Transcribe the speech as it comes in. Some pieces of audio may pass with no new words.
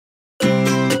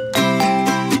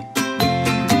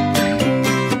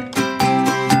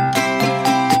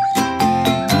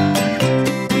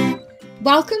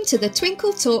Welcome to the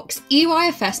Twinkle Talks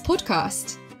EYFS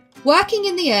podcast. Working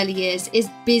in the early years is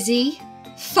busy,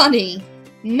 funny,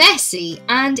 messy,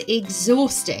 and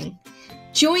exhausting.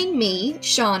 Join me,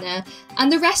 Shana,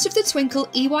 and the rest of the Twinkle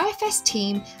EYFS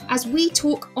team as we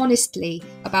talk honestly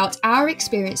about our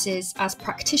experiences as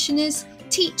practitioners,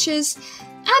 teachers,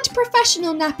 and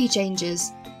professional nappy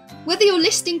changers. Whether you're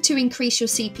listening to increase your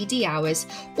CPD hours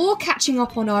or catching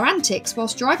up on our antics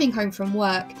whilst driving home from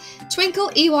work, Twinkle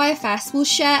EYFS will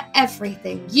share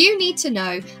everything you need to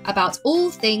know about all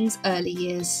things early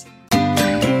years.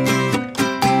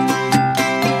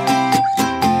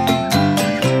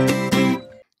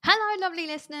 Hello lovely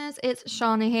listeners, it's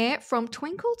Shana here from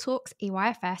Twinkle Talks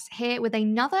EYFS, here with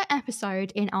another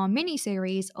episode in our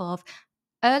mini-series of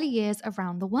early years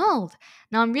around the world.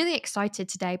 Now, I'm really excited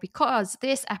today because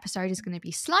this episode is going to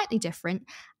be slightly different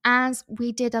as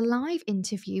we did a live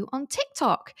interview on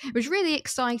TikTok. It was really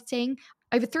exciting.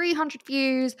 Over 300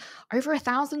 views, over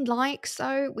 1,000 likes.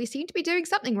 So we seem to be doing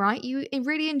something right. You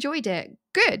really enjoyed it.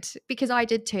 Good, because I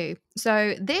did too.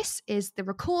 So this is the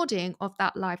recording of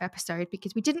that live episode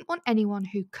because we didn't want anyone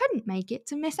who couldn't make it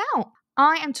to miss out.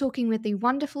 I am talking with the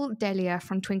wonderful Delia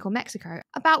from Twinkle Mexico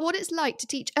about what it's like to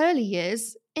teach early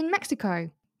years in Mexico.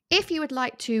 If you would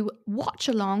like to watch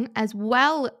along as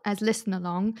well as listen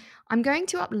along, I'm going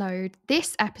to upload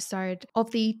this episode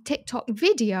of the TikTok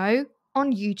video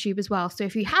on YouTube as well. So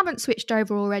if you haven't switched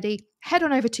over already, head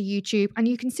on over to YouTube and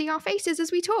you can see our faces as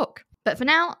we talk. But for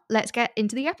now, let's get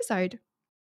into the episode.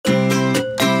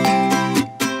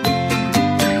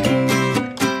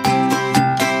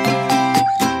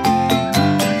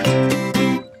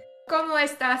 ¿Cómo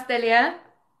estás, Delia?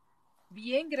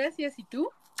 Bien, gracias. ¿Y tú?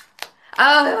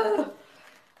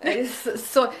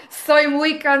 Soy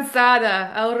muy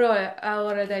cansada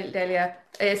ahora, Delia.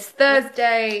 It's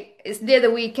Thursday, it's near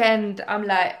the weekend.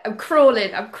 I'm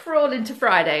crawling to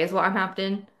Friday is what I'm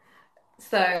happening.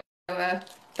 So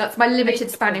that's my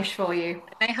limited Spanish for you.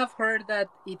 I have heard that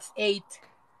it's 8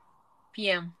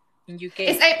 p.m. in UK.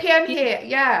 It's 8 p.m. here,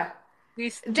 yeah.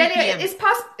 It's 2 Delia, p.m.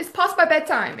 it's past my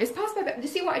bedtime. It's past my bedtime. Do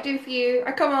you see what I do for you?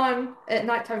 I come on at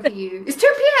nighttime for you. It's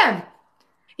 2 p.m.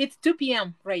 It's 2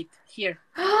 p.m. right here.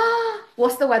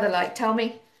 What's the weather like? Tell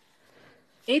me.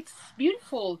 It's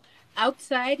beautiful.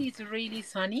 Outside it's really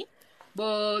sunny,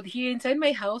 but here inside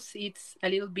my house it's a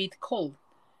little bit cold.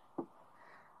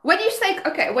 When you say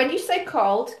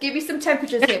cold, give me some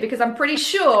temperatures here because I'm pretty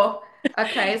sure,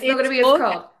 it's not going to be as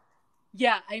cold.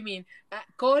 Yeah, I mean,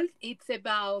 cold, it's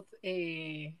about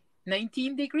 19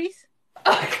 degrees.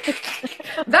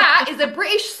 That is a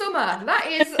British summer. That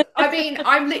is,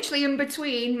 I'm literally in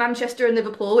between Manchester and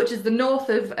Liverpool, which is the north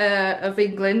of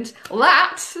England.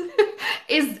 That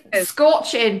is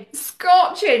scorching.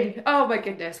 Oh my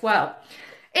goodness. Well,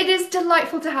 it is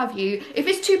delightful to have you. If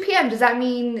it's 2 p.m, does that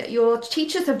mean your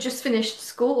teachers have just finished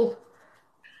school?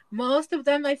 Most of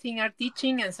them, I think, are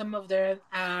teaching and some of them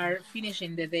are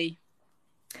finishing the day.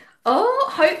 Oh,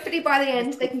 hopefully by the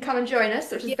end they can come and join us,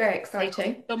 which is very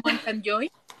exciting. Someone can join.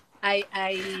 I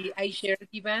share the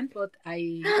event, but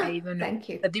I don't know. Thank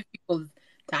you. A difficult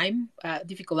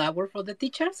hour for the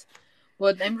teachers.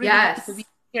 But I'm really happy to be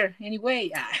here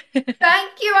anyway.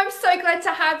 Thank you. I'm so glad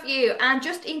to have you. And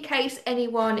just in case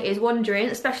anyone is wondering,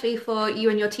 especially for you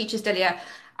and your teachers, Delia,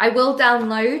 I will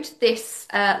download this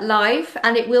live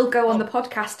and it will go on the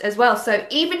podcast as well. So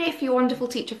even if your wonderful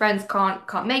teacher friends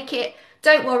can't make it,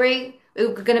 don't worry,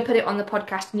 we're going to put it on the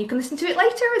podcast and you can listen to it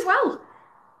later as well.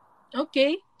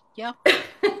 Okay, yeah.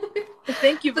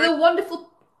 Thank you. You're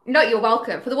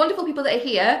welcome. For the wonderful people that are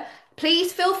here,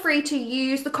 please feel free to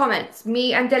use the comments.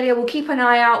 Me and Delia will keep an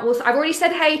eye out. I've already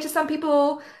said hey to some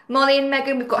people, Molly and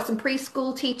Megan. We've got some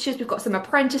preschool teachers. We've got some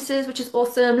apprentices, which is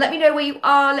awesome. Let me know where you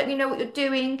are. Let me know what you're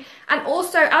doing. And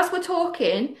also, as we're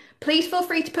talking, please feel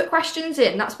free to put questions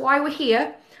in. That's why we're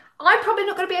here. I'm probably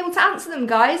not going to be able to answer them,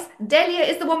 guys. Delia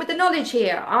is the one with the knowledge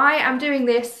here. I am doing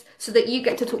this so that you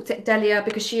get to talk to Delia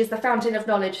because she is the fountain of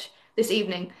knowledge this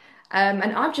evening.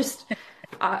 And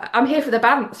I'm here for the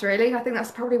balance, really. I think that's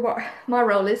probably what my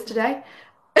role is today.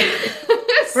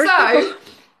 So, go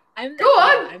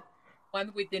on. I'm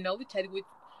one with the knowledge.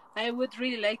 I would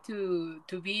really like to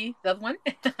be that one.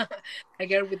 A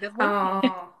girl with that one. Oh.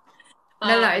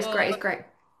 No, it's great.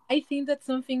 I think that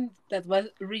something that was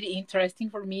really interesting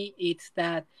for me is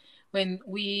that when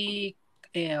we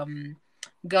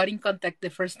got in contact the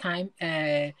first time,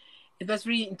 it was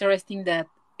really interesting that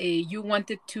you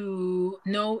wanted to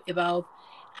know about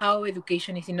how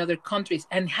education is in other countries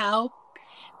and how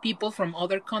people from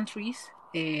other countries,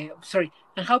 know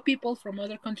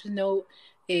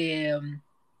the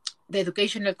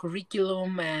educational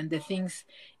curriculum and the things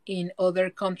in other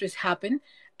countries happen.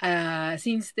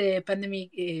 Since the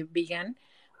pandemic began,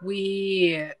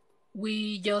 we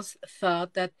we just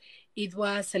thought that it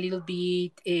was a little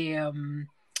bit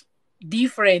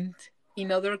different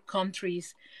in other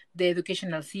countries, the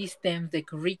educational systems, the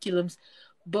curriculums.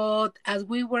 But as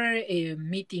we were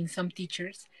meeting some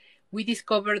teachers, we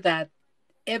discovered that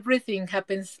everything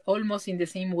happens almost in the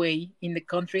same way in the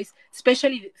countries,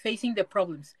 especially facing the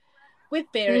problems with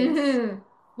parents, Hmm.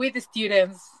 with the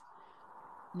students.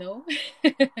 No?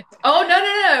 Oh,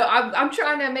 no! I'm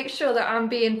trying to make sure that I'm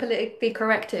being politically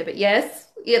correct here, but yes,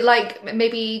 yeah, like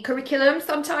maybe curriculum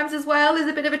sometimes as well is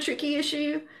a bit of a tricky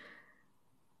issue.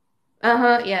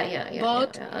 Uh-huh. But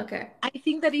Yeah. Okay. I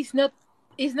think that it's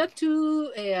not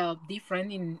too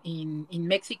different in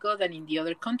Mexico than in the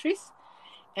other countries.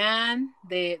 And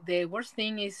the worst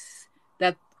thing is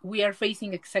that we are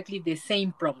facing exactly the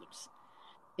same problems.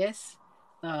 Yes.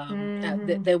 Hmm.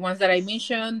 The ones that I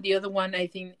mentioned. The other one, I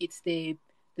think it's the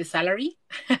salary.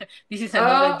 This is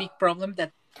another Oh, big problem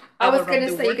that I have was around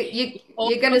gonna the say world in all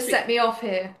you're gonna countries. set me off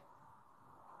here.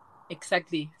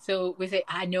 Exactly. So we say,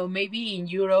 I know maybe in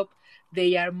Europe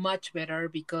they are much better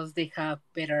because they have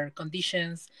better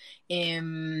conditions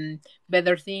and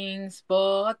better things,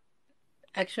 but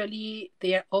actually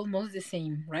they are almost the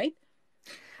same, right?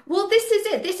 Well, this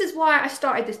is it. This is why I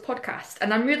started this podcast,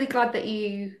 and I'm really glad that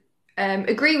you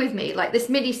agree with me, like this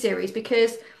mini series,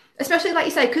 because especially like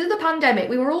you say, because of the pandemic,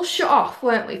 we were all shut off,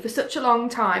 weren't we, for such a long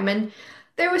time, and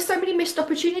there were so many missed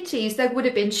opportunities. There would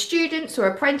have been students or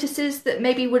apprentices that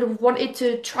maybe would have wanted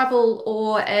to travel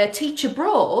or teach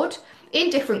abroad in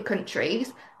different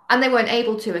countries, and they weren't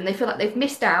able to, and they feel like they've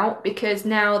missed out because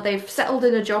now they've settled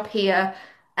in a job here,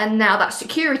 and now that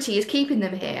security is keeping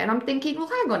them here. And I'm thinking, well,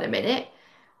 hang on a minute,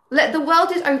 the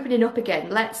world is opening up again.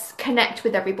 Let's connect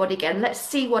with everybody again. Let's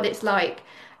see what it's like.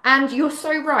 And you're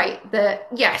so right that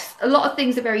yes, a lot of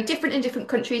things are very different in different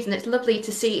countries, and it's lovely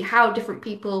to see how different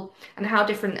people and how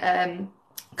different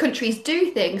countries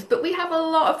do things. But we have a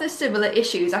lot of the similar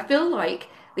issues. I feel like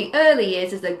the early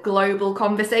years is a global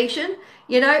conversation.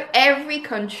 You know, every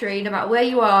country, no matter where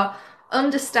you are,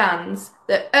 understands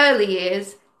that early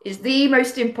years is the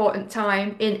most important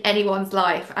time in anyone's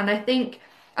life. And I think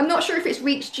I'm not sure if it's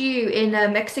reached you in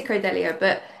Mexico, Delia,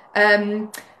 but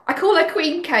I call her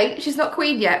Queen Kate. She's not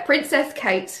Queen yet. Princess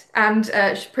Kate and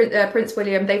Prince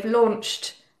William, they've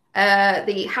launched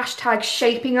the hashtag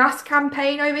Shaping Us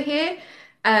campaign over here,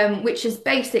 which is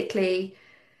basically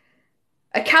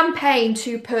a campaign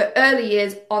to put early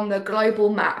years on the global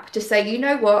map to say, you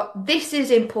know what, this is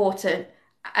important,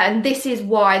 and this is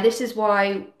why,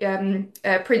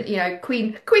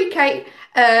 Queen Kate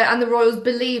and the royals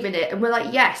believe in it, and we're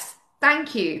like, yes,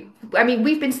 thank you. I mean,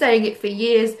 we've been saying it for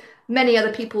years. Many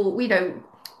other people, we know,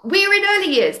 we're in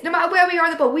early years, no matter where we are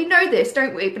in the world. We know this,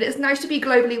 don't we? But it's nice to be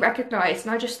globally recognised.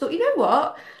 And I just thought, you know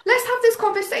what? Let's have this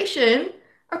conversation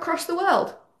across the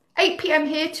world. 8 p.m.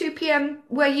 here, 2 p.m.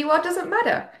 where you are doesn't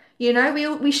matter. You know,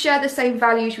 we share the same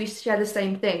values, we share the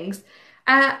same things,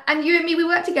 and you and me we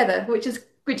work together, which is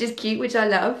cute, which I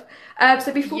love.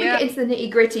 So before we Yeah. get into the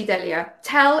nitty gritty, Delia,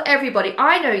 tell everybody.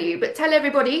 I know you, but tell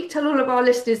everybody, tell all of our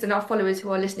listeners and our followers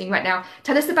who are listening right now.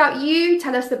 Tell us about you.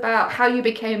 Tell us about how you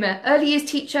became an early years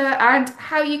teacher and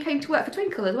how you came to work for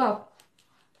Twinkle as well.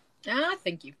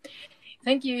 Thank you.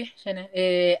 Thank you, Shanna.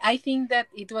 I think that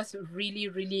it was really,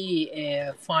 really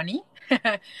funny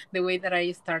the way that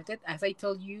I started. As I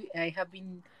told you, I have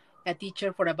been a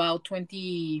teacher for about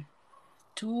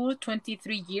 22,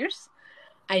 23 years.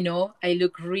 I know I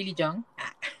look really young,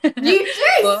 You do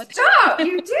but stop.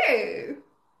 You do.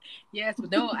 yes,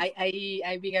 but no,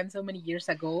 I began so many years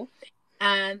ago,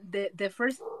 and the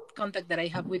first contact that I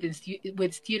have with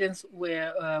with students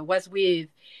was with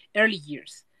early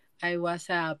years. I was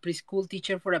a preschool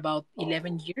teacher for about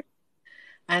 11 years,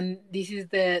 and this is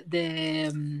the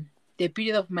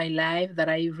period of my life that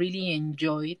I really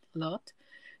enjoyed a lot,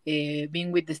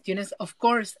 being with the students. Of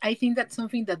course, I think that's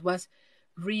something that was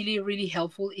really really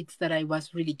helpful. It's that I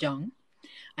was really young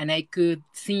and I could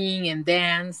sing and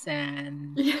dance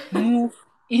and move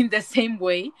in the same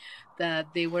way that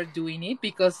they were doing it,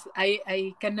 because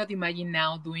I cannot imagine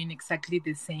now doing exactly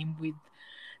the same with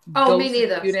Oh, me those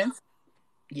neither. students.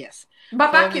 Yes. My So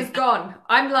I back mean, is gone.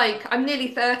 I'm nearly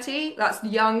 30. That's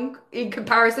young in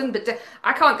comparison, but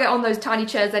I can't get on those tiny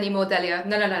chairs anymore, Delia.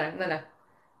 No.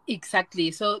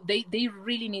 exactly. So they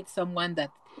really need someone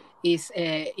that is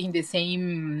in the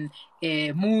same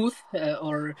mood,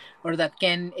 or that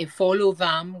can follow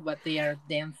them what they are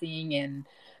dancing,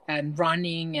 and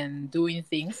running and doing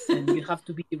things, and you have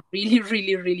to be really,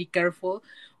 really, really careful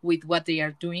with what they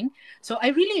are doing. So I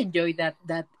really enjoyed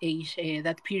that age,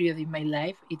 that period in my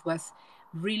life. It was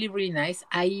really, really nice.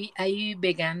 I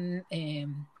began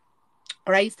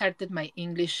or I started my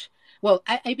English. Well,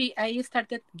 I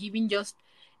started giving just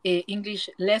English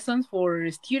lessons for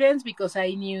students because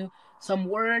I knew some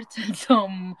words and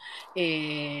some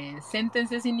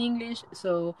sentences in English.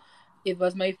 So it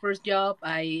was my first job.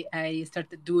 I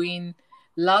started doing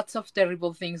lots of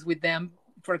terrible things with them.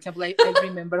 For example, I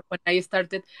remember when I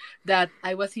started that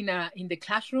I was in the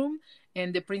classroom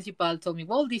and the principal told me,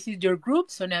 "Well, this is your group,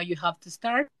 so now you have to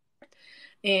start."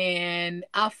 And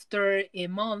after a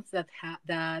month that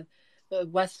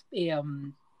was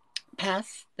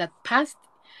passed,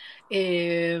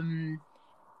 um,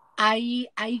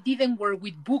 I didn't work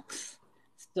with books.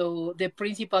 So the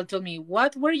principal told me,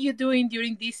 "What were you doing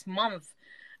during this month?"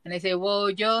 And I said,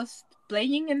 "Well, just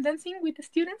playing and dancing with the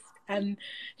students." And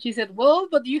she said, "Well,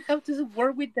 but you have to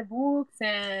work with the books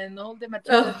and all the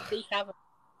materials Ugh. that they have."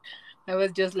 I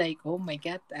was just like, "Oh my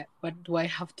god, what do I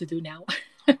have to do now?"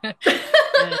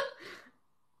 And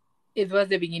it was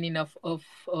the beginning of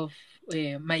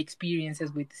my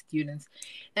experiences with students,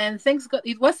 and thanks God,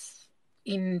 it was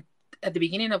in at the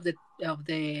beginning of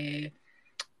the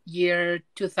year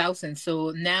 2000.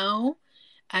 So now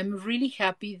I'm really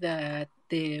happy that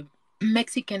the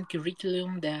Mexican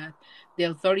curriculum, that the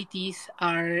authorities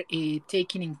are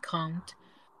taking in count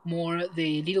more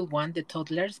the little one, the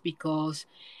toddlers, because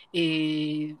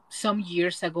some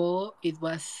years ago it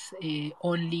was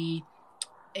only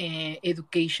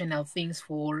educational things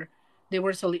for they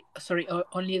were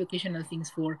only educational things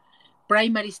for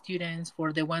primary students,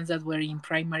 for the ones that were in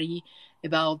primary,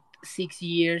 about 6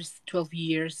 years, 12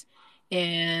 years,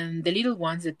 and the little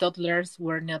ones, the toddlers,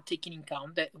 were not taken in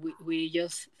count. That we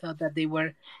just thought that they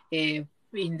were in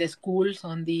the schools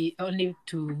only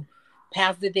to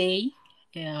pass the day,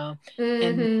 uh,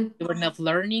 and Hmm. they were not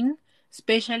learning,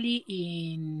 especially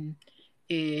in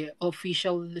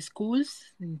official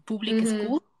schools, in public Hmm.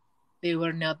 schools. They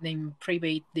were not named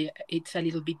private. It's a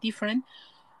little bit different.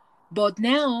 But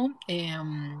now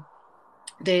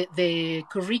the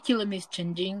curriculum is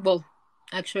changing. Well,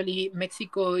 actually,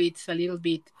 Mexico, it's a little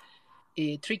bit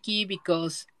tricky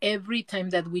because every time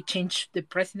that we change the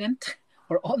president,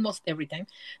 or almost every time,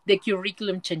 the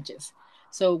curriculum changes.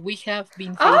 So we have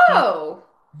been facing, Oh.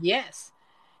 yes,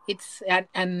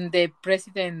 and the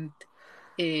president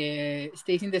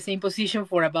stays in the same position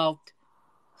for about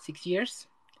 6 years.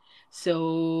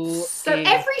 So So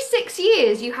every 6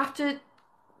 years you have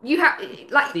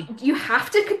like see, you have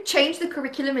to change the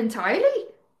curriculum entirely?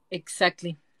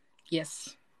 exactly,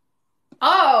 yes.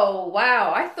 Oh,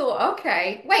 wow. I thought,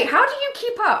 okay. Wait, how do you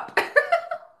keep up?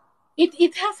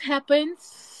 It has happened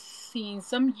since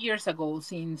some years ago,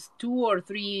 since 2 or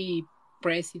 3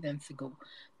 presidents ago.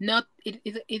 Not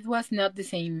it was not the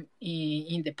same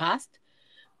in the past,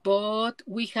 but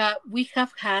we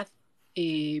have had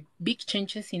big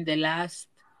changes in the last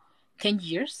 10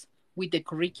 years with the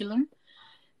curriculum,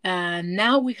 and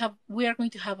now we are going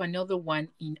to have another one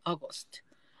in August.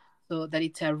 So that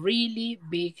it's a really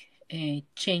big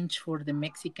change for the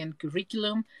Mexican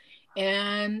curriculum.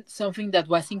 And something that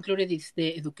was included is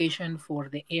the education for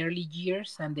the early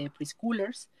years and the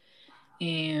preschoolers.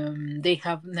 They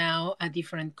have now a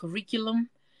different curriculum,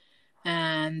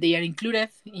 and they are included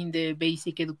in the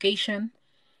basic education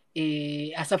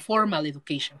as a formal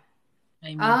education.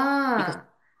 I mean, because Ah.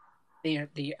 they are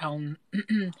their own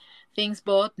things,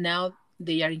 but now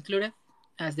they are included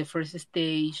as the first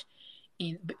stage.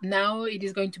 Now it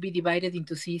is going to be divided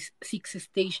into six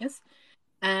stages,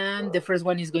 and the first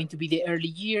one is going to be the early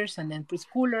years, and then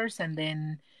preschoolers, and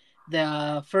then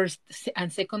the first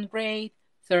and second grade,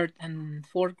 third and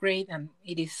fourth grade, and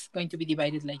it is going to be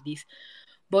divided like this.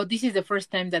 But this is the first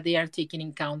time that they are taking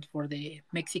in count for the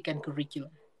Mexican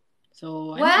curriculum,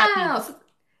 so I'm happy. Wow.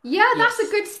 Yeah, that's a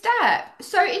Yes. good step.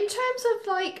 So, in terms of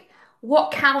like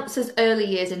what counts as early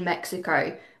years in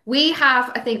Mexico, we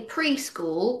have, I think,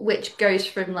 preschool, which goes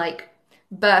from like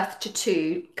birth to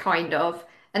two, kind of.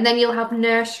 And then you'll have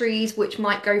nurseries, which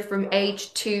might go from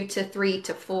age 2 to 3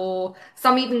 to 4.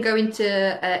 Some even go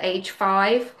into age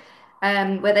 5,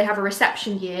 where they have a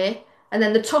reception year. And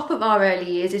then the top of our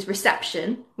early years is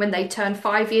reception when they turn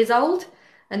 5 years old.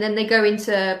 And then they go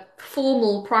into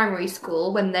formal primary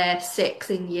school when they're 6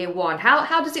 in year 1.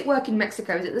 How does it work in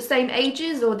Mexico? Is it the same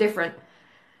ages or different?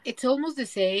 It's almost the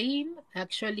same.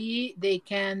 Actually, they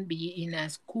can be in a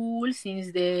school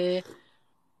since they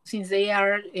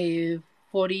are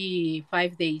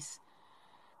 45 days.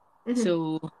 Hmm.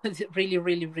 So it's really,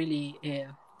 really, really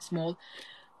small.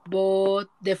 but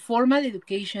the formal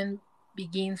education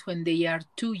begins when they are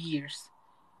 2 years.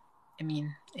 I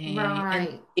mean, and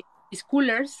Right.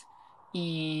 schoolers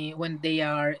when they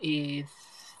are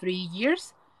 3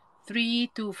 years, 3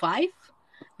 to 5,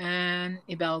 and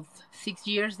about 6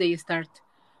 years they start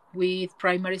with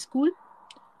primary school.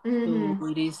 So Mm-hmm.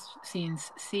 it is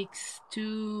since 6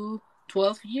 to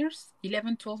 12 years,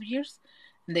 11, 12 years.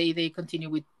 They continue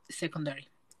with secondary.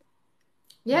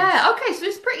 Yes, Yeah, okay, so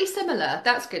it's pretty similar.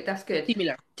 That's good, that's good.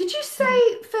 similar. Did you Mhm.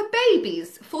 say for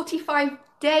babies, 45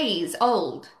 days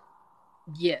old?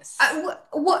 Yes,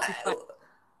 What, 45.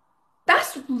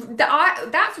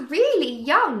 that's really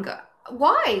young.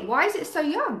 Why? Why is it so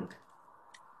young?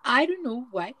 I don't know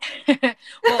why.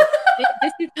 Well,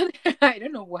 this is I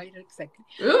don't know why exactly.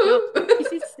 No, Ooh.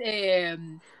 this is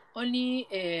only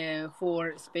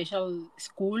for special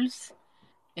schools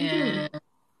hmm and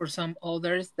for some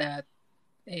others that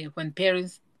when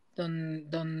parents don't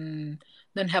don't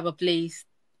don't have a place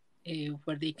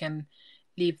where they can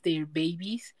leave their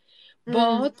babies. Mm,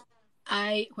 But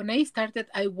I when I started,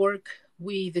 I work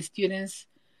with the students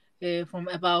from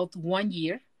about 1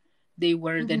 year. They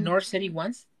were the hmm nursery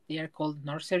ones. They are called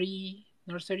nursery,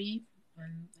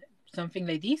 and something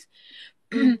like this.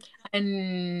 mm,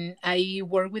 And I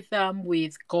work with them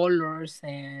with colors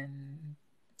and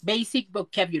basic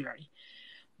vocabulary.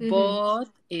 hmm But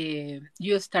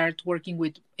you start working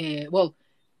with well,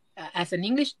 as an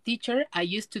English teacher, I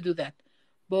used to do that.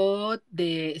 But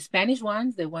the Spanish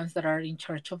ones, the ones that are in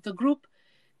charge of the group,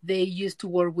 they used to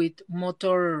work with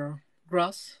motor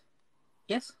gross,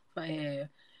 yes,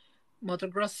 motor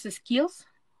gross skills.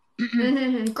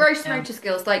 Gross um, motor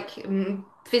skills, like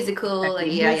physical.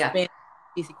 exactly, Yeah, yeah, movement,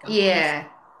 physical, yes.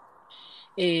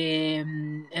 yeah.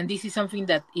 And this is something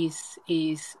that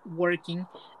is working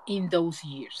in those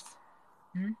years.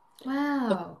 Mm. Of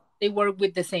course, Wow. they work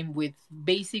with the same with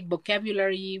basic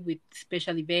vocabulary, with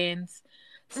special events,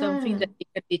 something that Mm, they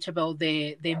can teach about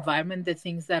the environment, the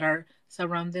things that are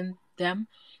surrounding them.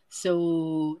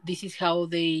 So this is how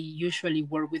they usually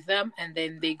work with them, and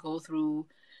then they go through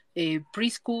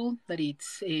preschool, that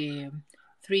it's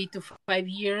 3 to 5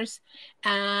 years,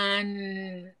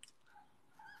 and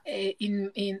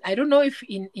in I don't know if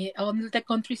in all the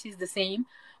countries is the same,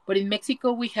 but in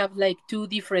Mexico we have like two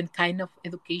different kind of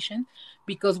education,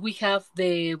 because we have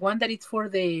the one that is for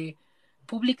the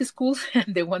public schools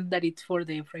and the one that is for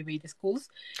the private schools.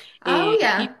 oh If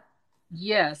yeah.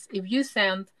 yes, if you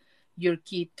send your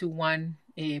kid to one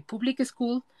public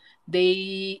school,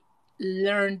 they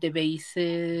learn the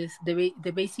basis,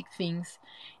 the basic things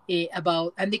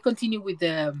about, and they continue with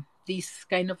these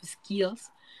kind of skills.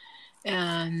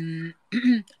 And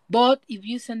but if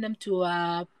you send them to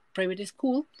a private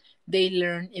school, they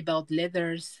learn about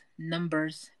letters,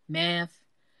 numbers, math,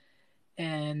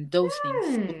 and those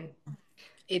things. Hmm.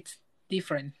 It's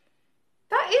different.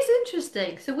 That is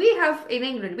interesting. So we have in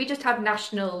England, we just have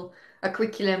national a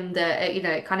curriculum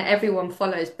that kind of everyone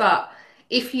follows. But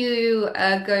if you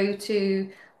go to,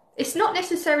 it's not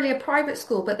necessarily a private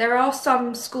school, but there are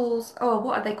some schools. Oh,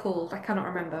 what are they called? I cannot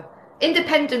remember.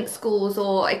 Independent schools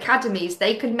or academies.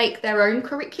 They can make their own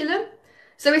curriculum.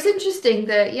 So it's interesting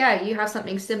that yeah, you have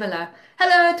something similar.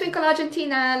 Hello, Twinkle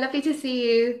Argentina. Lovely to see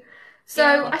you. So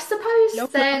Yeah. I suppose Hello,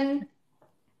 Flo. then.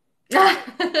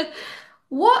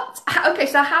 Okay,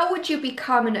 so how would you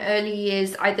become an early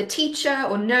years either teacher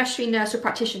or nursery nurse or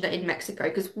practitioner in Mexico?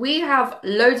 Because we have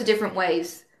loads of different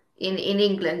ways in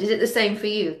England. Is it the same for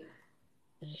you?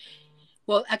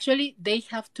 Well, actually, they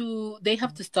have to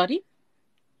study.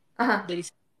 Uh-huh. There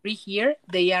is three here.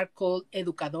 They are called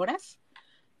educadoras.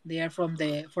 They are from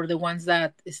the for the ones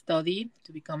that study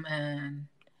to become an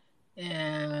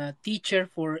teacher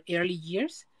for early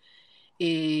years.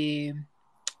 Eh,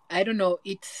 I don't know.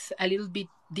 It's a little bit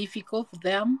difficult for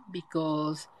them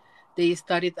because they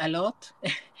studied a lot,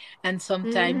 and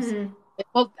sometimes, hmm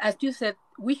well, as you said,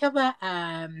 we have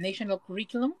a national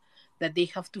curriculum that they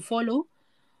have to follow,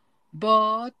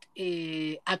 but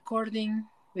according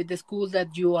with the school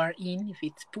that you are in, if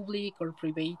it's public or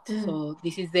private, Mm. so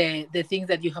this is the things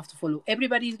that you have to follow.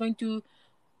 Everybody is going to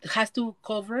has to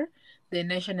cover the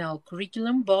national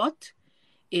curriculum, but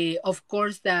of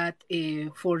course that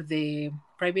for the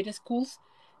private schools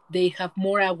they have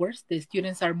more hours. The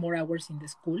students are more hours in the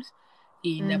schools.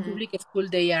 In a hmm public school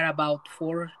they are about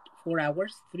 4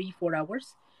 hours, 3 4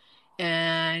 hours,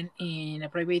 and in a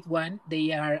private one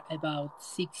they are about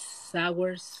 6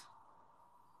 hours.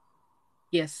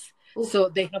 Yes, Oof. so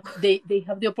they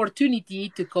have the opportunity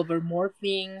to cover more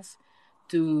things,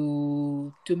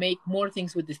 to make more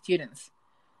things with the students.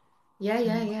 Yeah,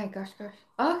 yeah, Mhm. yeah. Gosh, gosh.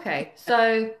 Okay,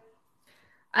 so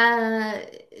Uh,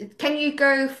 can you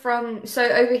go from, so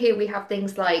over here we have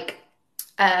things like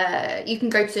you can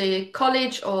go to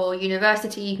college or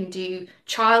university, you can do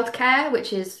childcare,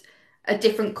 which is a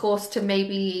different course to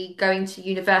maybe going to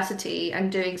university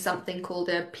and doing something called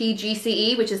a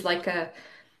PGCE, which is like a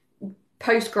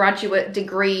postgraduate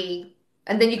degree.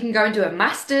 And then you can go and do a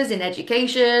master's in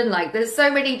education. Like there's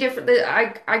so many different,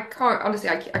 I can't, honestly,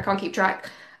 I can't keep track.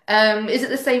 Is it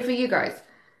the same for you guys?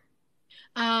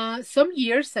 Some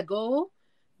years ago,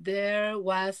 there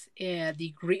was a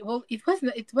degree. Well, it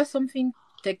was something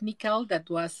technical that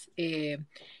was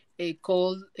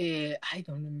called. I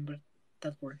don't remember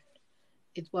that word.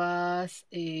 It was.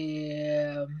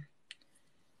 It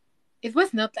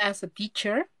was not as a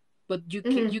teacher, but you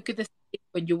Hmm. could study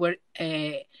when you were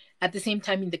at the same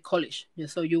time in the college.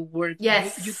 So you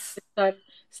Yes.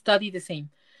 study the same.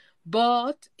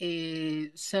 But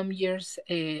some years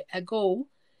ago,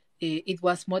 it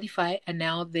was modified, and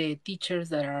now the teachers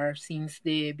that are since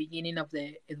the beginning of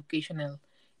the educational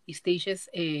stages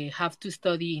have to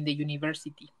study in the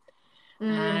university.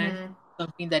 And Hmm.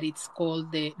 something that it's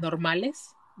called the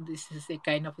normales. This is a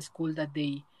kind of school that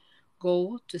they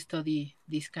go to study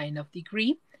this kind of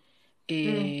degree.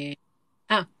 Mm.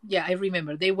 Uh, yeah, I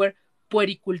remember. They were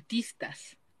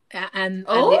puericultistas. And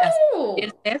as they Oh,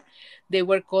 said, they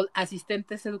were called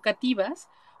asistentes educativas,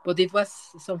 but it was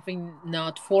something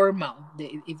not formal.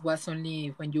 It was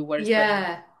only when you were studying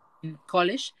yeah, in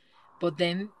college, but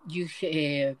then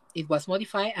it was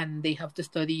modified and they have to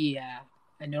study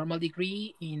a normal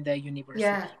degree in the yeah.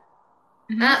 university.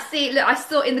 Hmm. See, look, I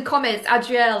saw in the comments,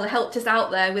 Adriel helped us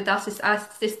out there with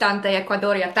Asistente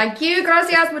Ecuadoria. Thank you,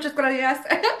 gracias, muchas gracias.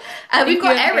 We've Thank you,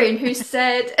 got Adriana. Erin who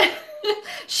said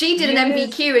she did an Yes.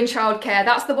 MVQ in childcare.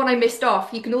 That's the one I missed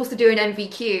off. You can also do an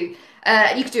MVQ.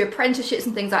 You could do apprenticeships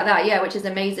and things like that, yeah, which is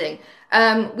amazing.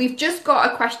 We've just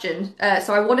got a question,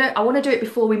 so I wanna do it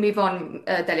before we move on,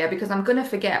 Delia, because I'm gonna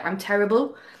forget. I'm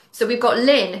terrible. So we've got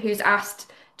Lynn who's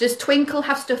asked, does Twinkle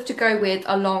have stuff to go with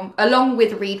along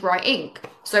with Read Write Ink?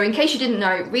 So in case you didn't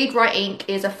know, Read Write Ink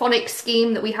is a phonics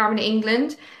scheme that we have in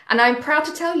England, and I'm proud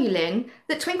to tell you, Lynn,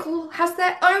 that Twinkle has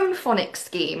their own phonics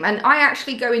scheme. And I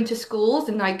actually go into schools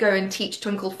and I go and teach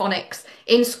Twinkle phonics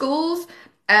in schools.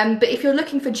 But if you're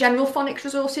looking for general phonics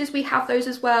resources, we have those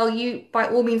as well. You, by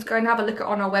all means, go and have a look at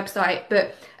on our website.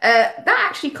 But that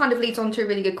actually kind of leads on to a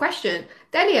really good question.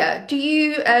 Delia, do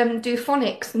you do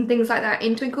phonics and things like that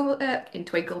in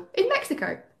in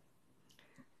Mexico?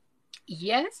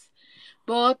 Yes,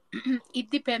 but it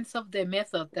depends of the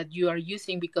method that you are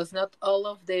using because not all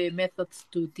of the methods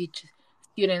to teach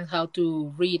students how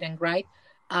to read and write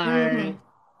are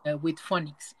Mm-hmm. with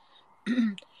phonics.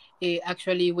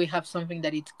 Actually, we have something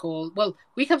that it's called, well,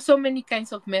 we have so many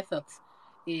kinds of methods,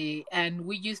 and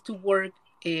we used to work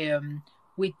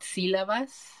with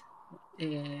syllabus.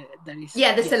 That is,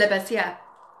 Yeah, the yes, syllabus. Yeah.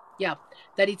 yeah,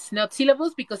 that it's not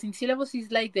syllabus because in syllabus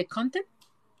is like the content,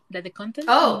 that the content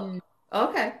Oh, in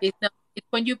okay. it's not. It's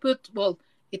when you put, well,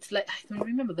 it's like I don't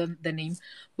remember the name,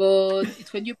 but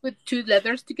it's when you put two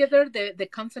letters together, the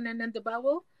consonant and the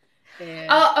vowel. Oh, They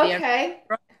are, okay.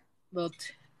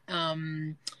 but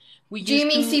um, we Do you used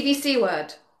mean to CVC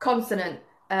word? Consonant,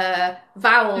 vowel,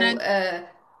 consonant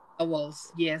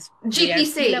vowels. Yes, they are GPC,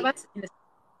 syllabus.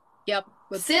 Yeah,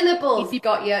 but it syllables. dep-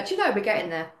 Got you. Do you know we're getting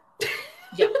there?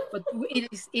 yeah, but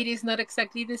it is not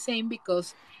exactly the same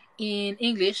because in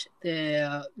English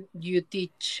the you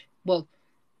teach, well,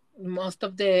 most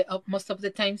of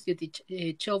the times you teach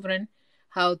children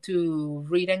how to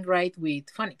read and write with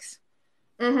phonics.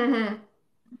 Mm-hmm.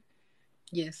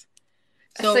 Yes.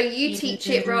 So So you in teach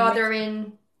it rather Mexico,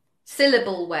 in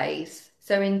syllable ways,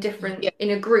 so in yeah, different in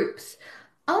a groups.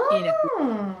 in a group,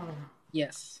 Oh,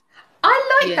 yes,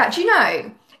 I like yes, that. Do you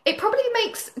know? It probably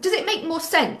makes. Does it make more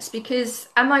sense? Because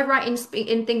am I right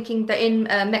in thinking that in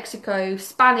Mexico,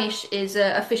 Spanish is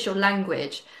an official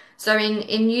language? So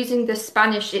in using the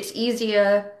Spanish, it's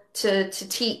easier to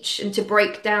teach and to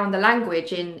break down the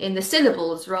language in the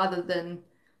syllables rather than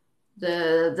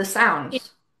the it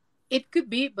sounds. it could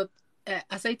be, but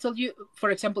as I told you, for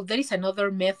example, there is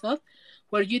another method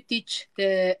where you teach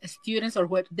the students or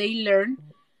where they learn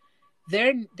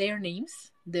their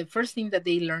names. The first thing that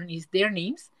they learn is their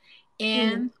names, Mm.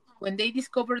 and when they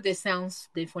discover the sounds,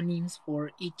 the phonemes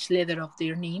for each letter of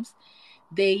their names,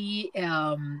 they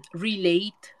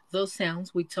relate those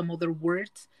sounds with some other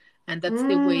words, and that's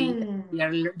the way that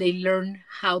Mm. they learn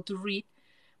how to read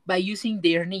by using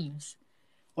their names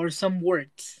or some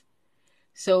words.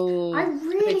 I So, as I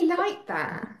really told like you,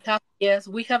 that. yes,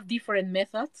 we have different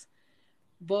methods,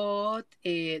 but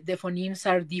the phonemes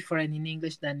are different in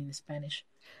English than in Spanish.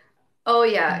 Oh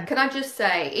yeah, can I just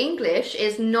say English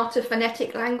is not a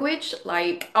phonetic language.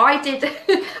 Like I did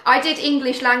I did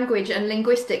English language and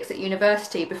linguistics at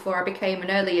university before I became an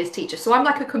early years teacher. So I'm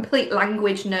like a complete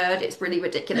language nerd. It's really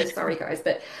ridiculous. Sorry guys,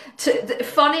 but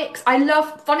phonics, I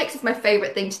love phonics is my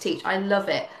favorite thing to teach. I love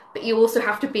it. But you also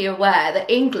have to be aware that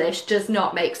English does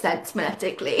not make sense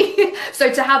phonetically.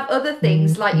 So to have other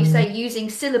things like you say using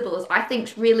syllables, I think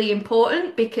is really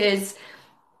important because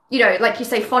like you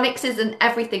say, phonics isn't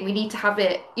everything. We need to have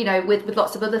it, with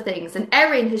lots of other things. And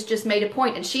Erin has just made a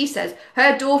point, and she says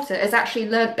her daughter has actually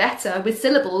learnt better with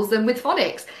syllables than with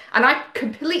phonics. And I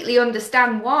completely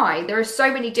understand why. There are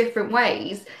so many different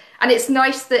ways. And it's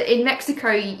nice that in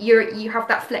Mexico you have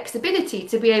that flexibility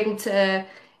to be able to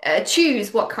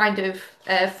choose what kind of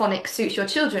phonics suits your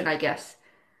children, I guess.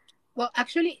 Well,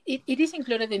 actually, it is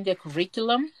included in the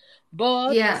curriculum,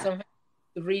 but Yeah. something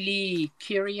really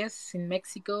curious in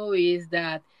Mexico is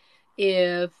that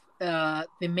if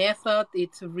the method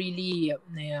it's really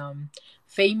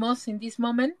famous in this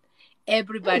moment, Mm.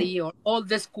 everybody or all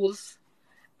the schools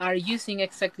are using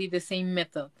exactly the same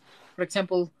method. For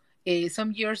example,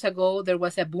 some years ago there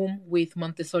was a boom with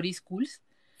Montessori schools,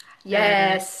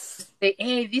 and Yes. say,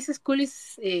 hey, this school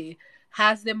is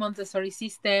has the Montessori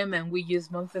system, and we use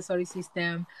Montessori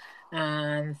system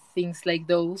and things like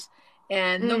those.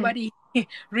 And Mm. nobody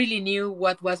really knew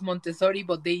what was Montessori,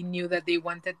 but they knew that they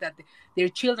wanted that their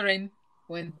children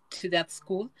went to that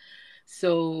school.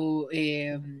 So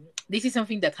this is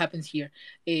something that happens here.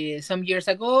 Some years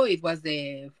ago, it was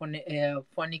the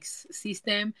phonics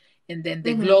system, and then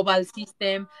the Mm-hmm. global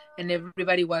system, and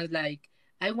everybody was like,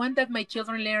 "I want that my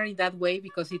children learn it that way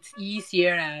because it's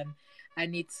easier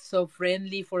and it's so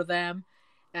friendly for them."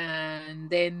 And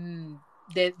then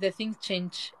the things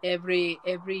change every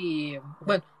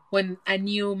when a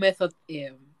new method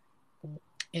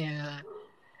uh,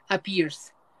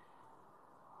 appears.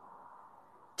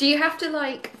 Do you have to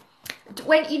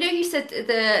when you said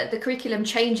the curriculum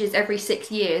changes every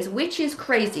 6 years, which is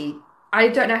crazy. I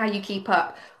don't know how you keep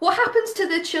up. What happens to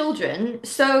the children?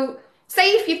 So,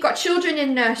 say if you've got children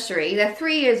in nursery, they're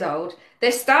 3 years old,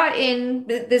 they start in,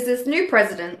 there's this new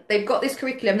president, they've got this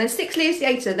curriculum, then 6 years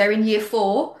later, they're in year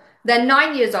four, they're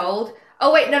 9 years old.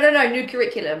 Oh wait, no, no, no, new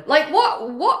curriculum. Like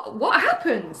what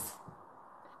happens?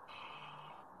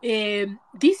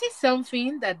 This is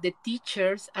something that the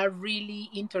teachers are really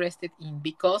interested in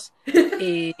because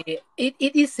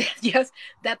it is just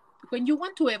that when you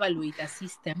want to evaluate a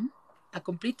system, a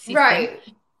complete system, Right.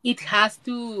 it has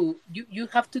to you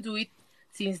have to do it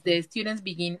since the students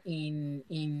begin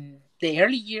in the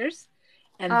early years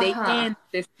and they Uh-huh. end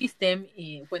the system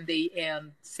when they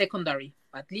end secondary,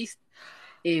 at least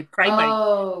primary.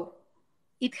 Oh.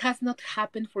 It has not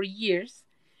happened for years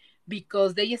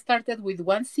because they started with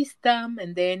one system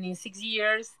and then in 6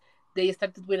 years they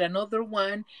started with another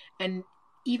one. And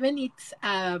even it's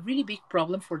a really big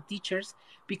problem for teachers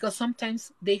because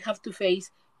sometimes they have to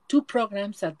face two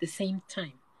programs at the same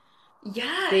time.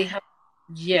 Yeah. They have,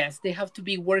 yes, they have to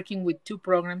be working with two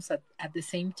programs at the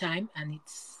same time, and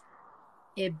it's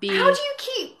a How big. do you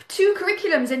keep two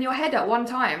curriculums in your head at one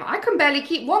time? I can barely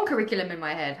keep one curriculum in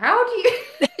my head. How do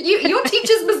you? Your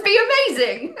teachers must be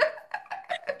amazing.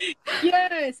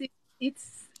 Yes,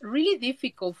 it's really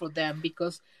difficult for them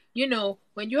because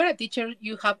when you are a teacher,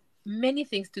 you have many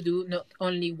things to do, not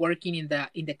only working in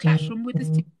the classroom with the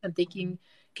students and taking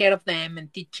care of them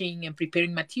and teaching and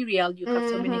preparing material. You have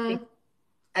so many things,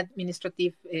 Mm-hmm.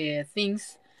 administrative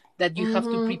things that you have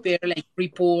to Mm-hmm. prepare, like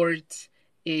reports,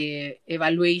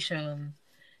 evaluation,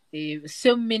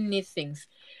 so many things.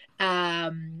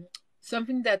 Um,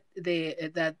 Something that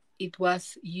it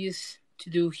was used to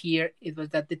do here, it was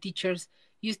that the teachers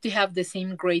used to have the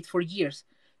same grade for years,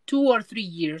 2 or 3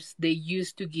 years. They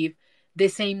used to give the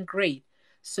same grade,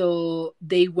 so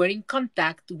they were in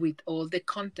contact with all the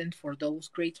content for those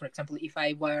grades. For example, if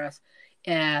I was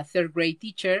a third grade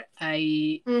teacher,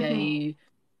 Mm-hmm. I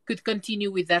could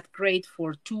continue with that grade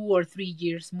for 2 or 3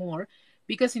 years more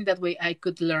because in that way I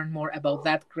could learn more about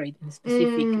that grade in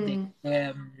specific,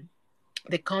 Mm.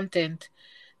 the content,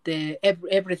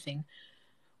 everything.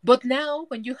 But now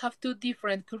when you have two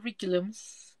different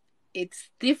curriculums, it's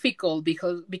difficult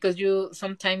because you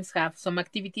sometimes have some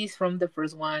activities from the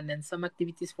first one and some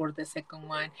activities for the second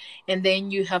one, and then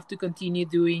you have to continue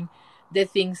doing the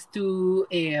things to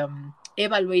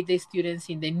evaluate the students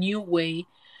in the new way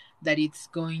that it's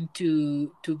going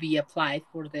to be applied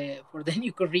for the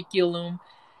new curriculum.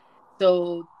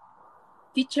 So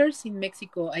teachers in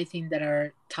Mexico, I think, that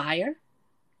are tired,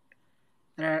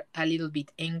 that are a little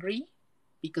bit angry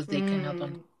because they cannot Mm.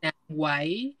 understand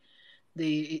why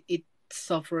it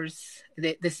suffers,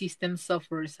 the system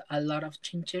suffers a lot of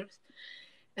changes.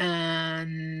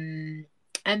 And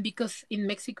because in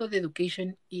Mexico the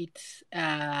education, it's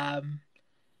and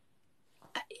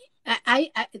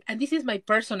this is my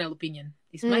personal opinion,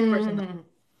 it's my personal, Mm.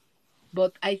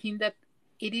 but I think that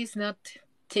it is not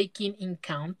taking in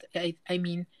count. I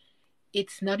mean,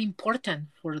 it's not important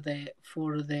for the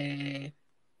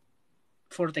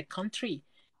country.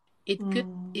 It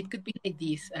could be like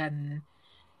this. And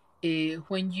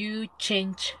when you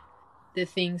change the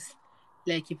things,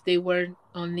 like if they were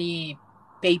only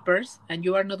papers and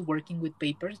you are not working with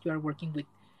papers, you are working with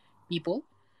people.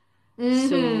 Mm-hmm.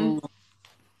 So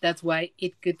that's why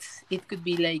it could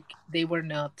be like they were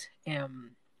not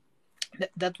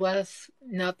that was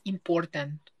not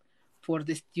important for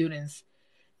the students.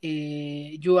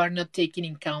 You are not taking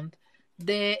in count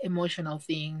the emotional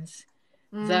things,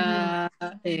 Mm-hmm.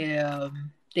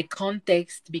 the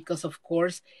context, because of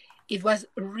course it was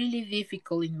really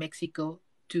difficult in Mexico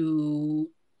to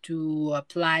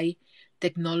apply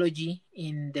technology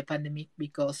in the pandemic,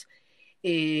 because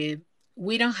uh,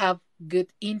 we don't have good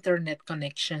internet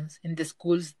connections in the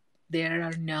schools. There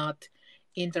are not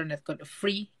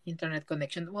free internet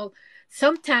connection. Well,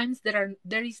 sometimes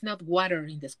there is not water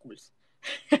in the schools.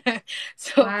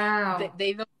 So Wow.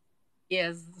 they don't.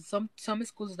 Yes, some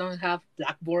schools don't have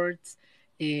blackboards,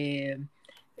 um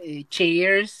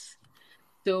chairs.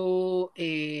 So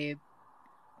it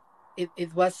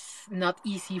was not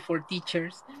easy for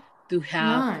teachers to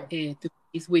have No. to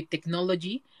use with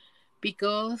technology,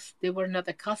 because they were not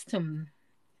accustomed.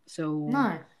 So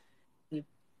No.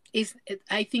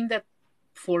 I think that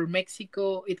for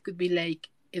Mexico it could be like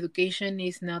education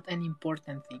is not an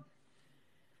important thing.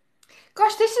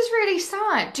 Gosh, this is really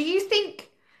sad. Do you think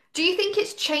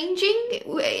it's changing?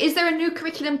 Is there a new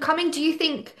curriculum coming? Do you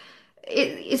think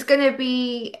it is going to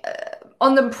be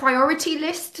on the priority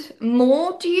list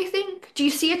more, do you think? Do you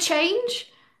see a change?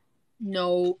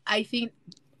 No, I think,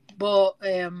 but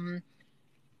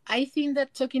I think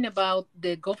that talking about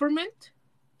the government,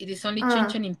 it is only Uh,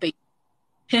 changing in paper.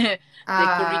 The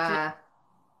curriculum, uh,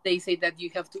 they say that you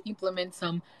have to implement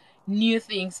some new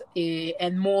things,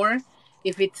 and more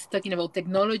if it's talking about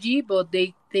technology, but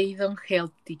they don't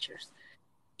help teachers.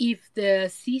 If the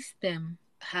system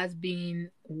has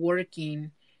been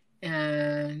working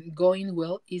and going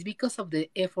well, is because of the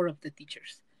effort of the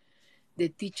teachers. The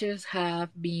teachers have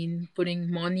been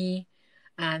putting money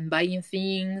and buying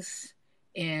things,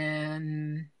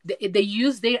 and they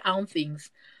use their own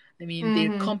things. I mean, their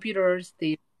mm-hmm. computers,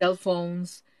 their cell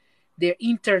phones, their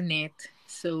internet.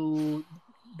 So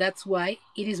that's why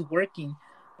it is working,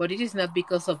 but it is not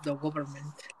because of the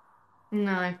government.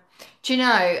 No. Do you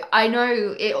know, I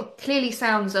know it clearly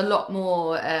sounds a lot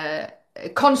more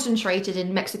concentrated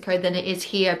in Mexico than it is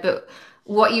here, but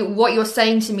what you're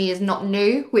saying to me is not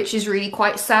new, which is really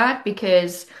quite sad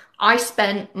because I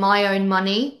spent my own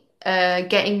money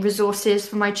getting resources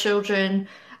for my children,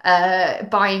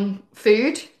 buying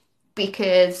food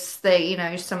because they, you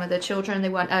know, some of the children they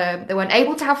weren't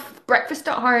able to have breakfast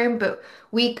at home, but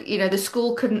we, you know, the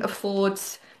school couldn't afford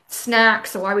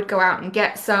snacks, so I would go out and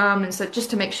get some, and so just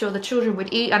to make sure the children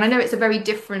would eat. And I know it's a very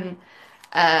different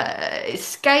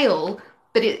scale,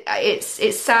 but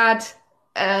it's sad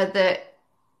that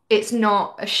it's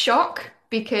not a shock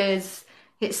because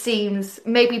it seems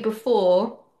maybe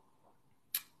before,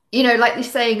 you know, like you're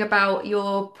saying about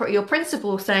your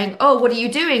principal saying, "Oh, what are you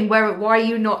doing? Why are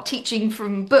you not teaching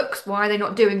from books? Why are they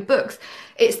not doing books?"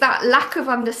 It's that lack of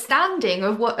understanding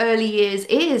of what early years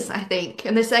is, I think.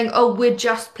 And they're saying, "Oh, we're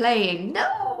just playing."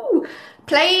 No.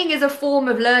 Playing is a form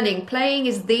of learning. Playing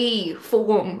is the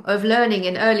form of learning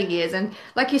in early years. And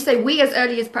like you say, we as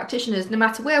early years practitioners, no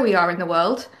matter where we are in the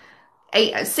world,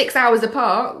 6 hours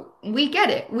apart, we get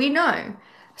it. We know.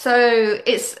 So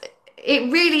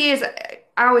it really is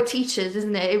our teachers,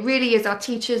 isn't it? It really is our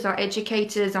teachers, our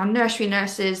educators, our nursery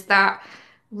nurses that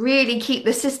really keep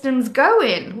the systems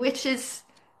going, which is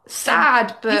And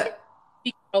sad, this is a but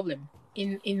big problem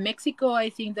in Mexico. I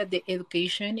think that the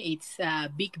education, it's a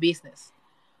big business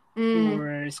mm,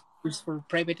 for schools, for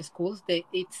private schools.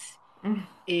 It's mm,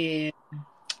 a,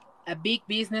 a big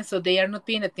business, so they are not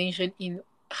paying attention in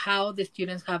how the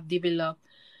students have developed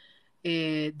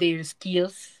their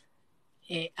skills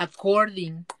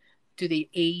according to their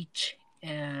age.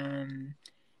 And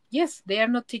yes, they are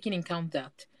not taking in count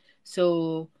that.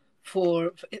 So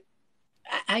for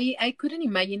I couldn't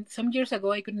imagine some years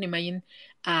ago. I couldn't imagine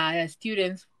a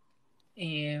student,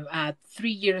 a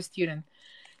 3 year student,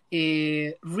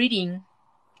 reading,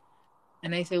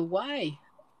 and I said, why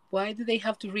do they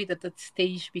have to read at that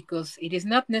stage? Because it is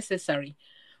not necessary.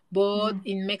 But Mm.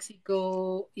 in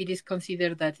Mexico, it is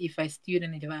considered that if a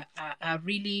student, if a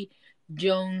really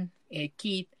young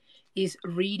kid is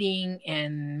reading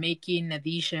and making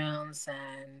additions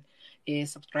and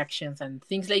subtractions and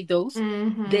things like those,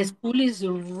 the Hmm. school is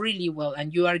really well,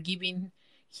 and you are giving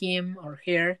him or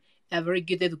her a very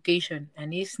good education.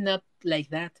 And it's not like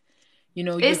that. You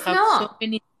It's have so not.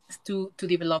 many things to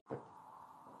develop.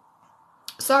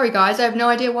 Sorry guys, I have no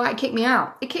idea why it kicked me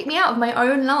out. It kicked me out of my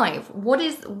own live. What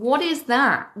is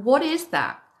that? What is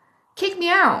that? Kick me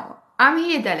out. I'm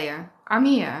here, Delia. I'm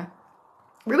here.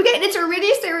 We were getting into a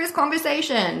really serious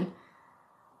conversation.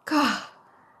 God.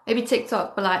 Maybe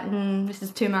TikTok, but like, this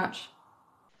is too much.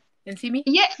 And see me?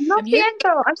 Yeah, lo I'm here. siento.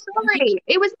 I'm I'm here. sorry.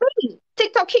 It was me.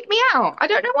 TikTok kicked me out. I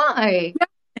don't know why.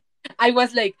 I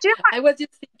was like, Do you know I was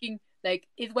just thinking, like,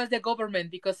 it was the government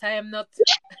because I am not.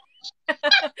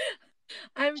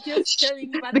 I'm just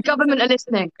telling bad the things government are about the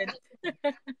listening.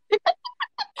 government.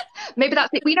 Maybe that's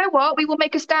it. We know what? We will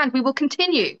make a stand. We will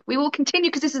continue. We will continue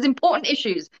because this is important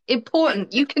issues.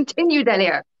 Important. You continue,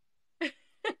 Delia.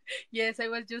 Yes, I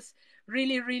was just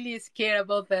really, really scared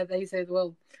about that. I said,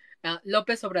 well,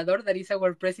 Lopez Obrador, that is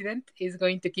our president, is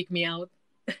going to kick me out.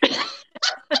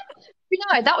 You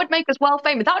know, that would make us well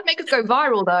famous. That would make us go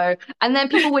viral though. And then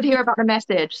people would hear about the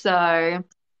message. So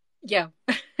Yeah.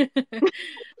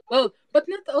 Well, but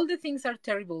not all the things are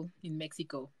terrible in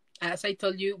Mexico. As I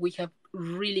told you, we have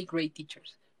really great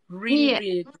teachers. Really, yeah.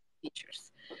 really great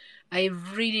teachers. I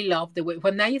really love the way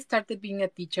when I started being a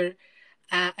teacher,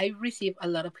 I received a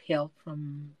lot of help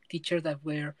from teachers that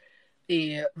were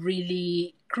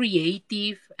really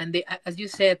creative, and they, as you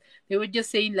said, they were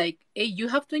just saying like, "Hey, you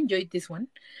have to enjoy this one."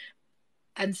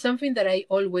 And something that I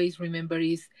always remember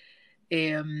is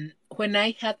when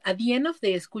I had at the end of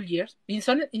the school years in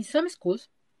some schools.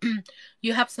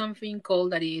 You have something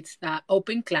called that it's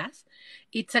open class.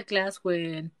 It's a class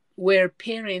where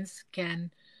parents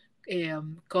can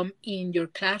come in your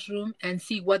classroom and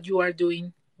see what you are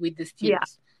doing with the Yeah.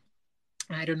 students.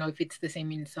 I don't know if it's the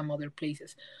same in some other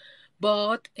places,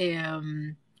 but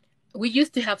we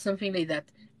used to have something like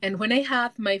that. And when I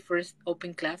had my first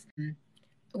open class,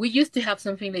 we used to have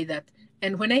something like that.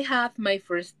 And when I had my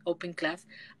first open class,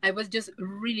 I was just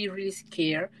really, really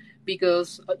scared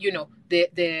because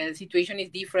the situation is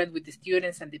different with the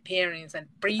students and the parents and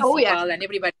Oh yeah. principal and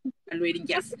everybody evaluating.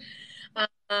 Yes.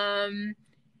 Um,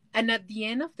 and at the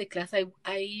end of the class,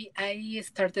 I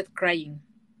started crying.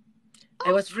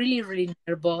 I was really, really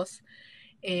nervous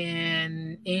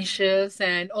and anxious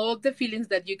and all the feelings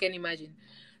that you can imagine.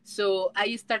 So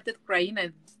I started crying,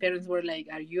 and parents were like,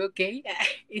 "Are you okay?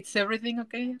 It's everything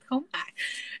okay at home?"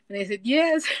 And I said,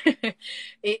 "Yes."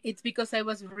 It's because I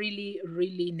was really,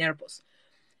 really nervous.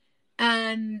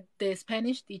 And the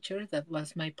Spanish teacher that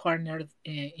was my partner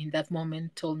in that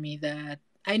moment told me that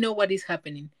I know what is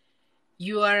happening.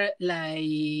 You are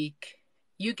like,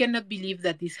 you cannot believe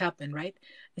that this happened, right?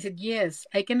 I said, yes,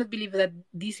 I cannot believe that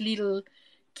these little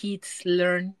kids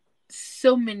learn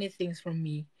so many things from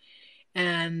me,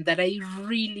 and that I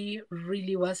really,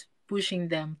 really was pushing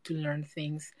them to learn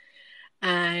things.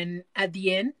 And at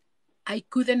the end, I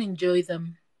couldn't enjoy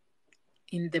them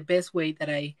in the best way that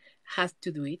I had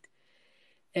to do it.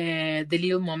 The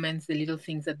little moments, the little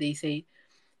things that they say,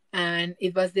 and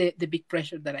it was the big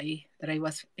pressure that I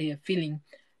was feeling.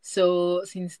 So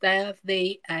since that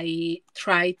day, I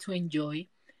tried to enjoy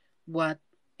what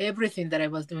everything that I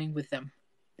was doing with them,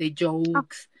 the Oh,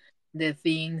 jokes, the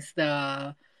things,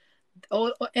 the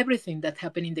all everything that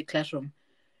happened in the classroom,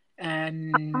 I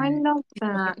and love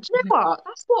that. Do you know what?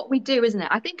 That's what we do, isn't it?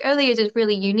 I think early years is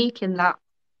really unique in that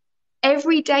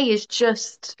every day is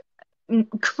just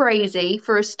crazy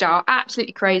for a start,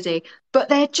 absolutely crazy. But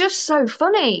they're just so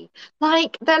funny.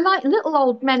 Like they're like little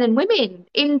old men and women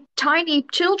in tiny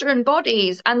children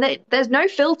bodies, and there's no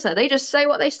filter. They just say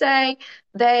what they say.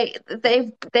 They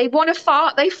want to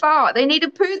fart, they fart. They need a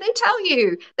poo, they tell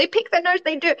you. They pick their nose,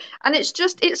 they do. And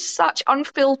it's such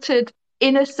unfiltered,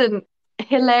 innocent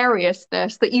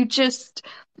hilariousness that you just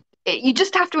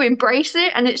have to embrace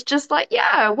it, and it's just like,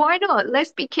 yeah, why not?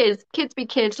 Let's be kids, kids be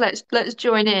kids. Let's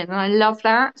join in, and I love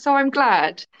that. So I'm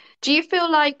glad. Do you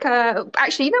feel like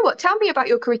actually, you know what? Tell me about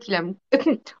your curriculum.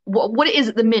 What it is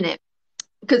at the minute,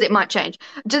 because it might change.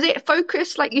 Does it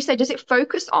focus, like you said, does it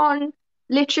focus on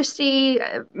literacy,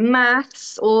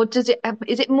 maths, or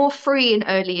is it more free in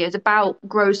early years about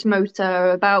gross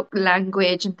motor, about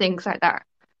language and things like that?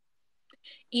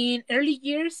 in early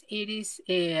years, it is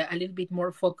a little bit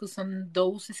more focused on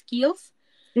those skills.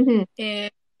 Hmm. And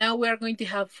now we are going to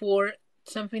have four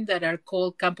something that are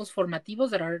called campos formativos,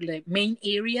 that are the main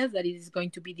areas that it is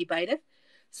going to be divided.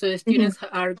 So the Hmm. students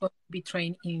are going to be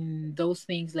trained in those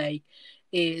things like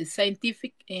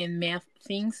scientific and math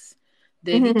things,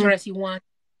 the Hmm. literacy one,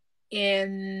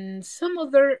 and some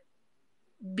other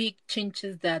big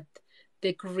changes that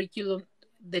the curriculum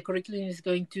the curriculum is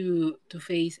going to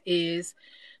face is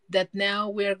that now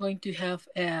we are going to have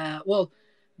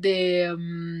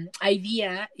the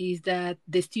idea is that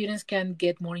the students can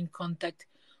get more in contact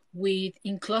with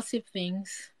inclusive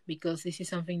things, because this is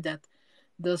something that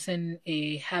doesn't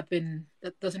happen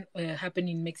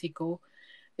in Mexico.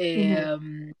 Hmm.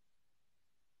 um,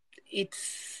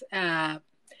 it's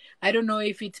I don't know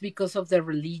if it's because of the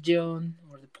religion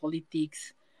or the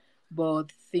politics,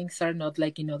 but things are not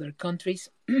like in other countries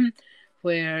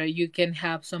where you can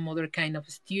have some other kind of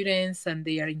students and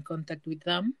they are in contact with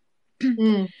them.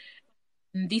 Hmm.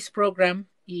 This program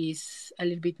is a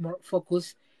little bit more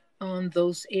focused on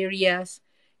those areas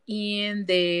in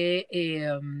the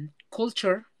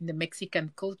culture, in the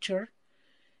Mexican culture,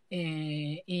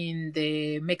 in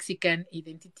the Mexican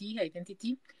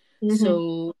identity. Hmm.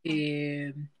 So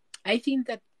I think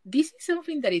that this is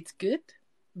something that it's good,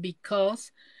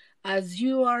 because as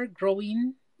you are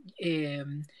growing,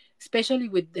 um, especially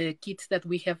with the kids that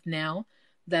we have now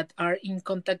that are in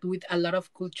contact with a lot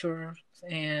of cultures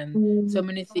and so Hmm.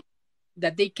 many things,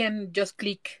 that they can just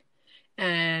click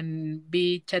and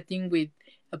be chatting with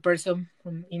a person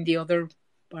from in the other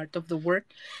part of the world.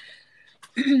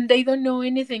 They don't know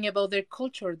anything about their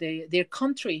culture, their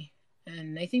country,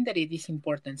 and I think that it is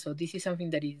important. So this is something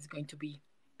that is going to be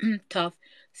tough,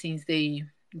 since they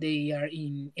are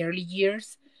in early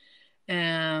years.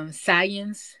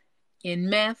 Science and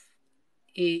math,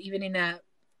 even in a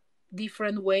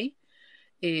different way,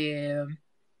 um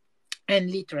and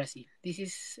literacy.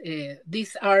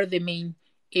 These are the main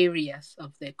areas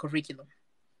of the curriculum.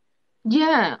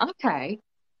 Yeah, okay.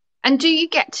 And do you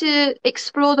get to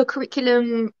explore the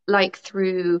curriculum like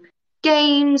through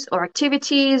games or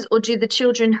activities, or do the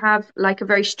children have like a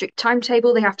very strict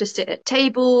timetable? They have to sit at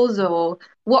tables, or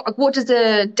what does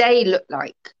a day look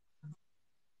like?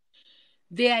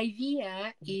 The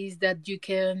idea is that you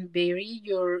can vary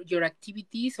your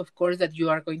activities. Of course, that you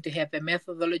are going to have a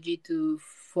methodology to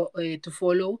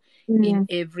follow in Mm,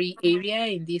 every area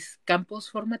in these campos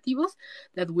formativos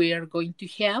that we are going to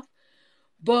have.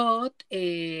 But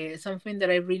something that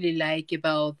I really like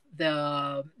about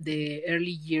the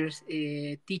early years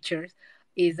teachers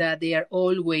is that they are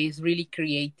always really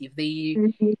creative. They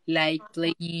mhm, like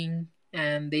playing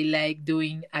and they like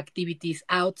doing activities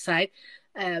outside.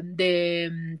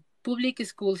 The public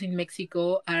schools in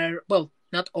Mexico are, well,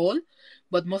 not all,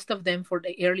 but most of them for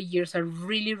the early years are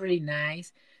really really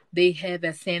nice. They have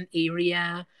a sand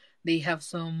area. They have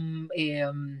some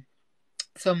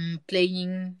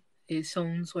playing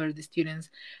zones where the students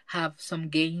have some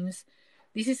games.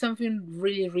 This is something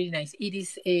really, really nice. It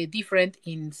is different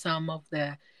in some of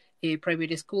the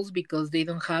private schools because they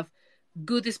don't have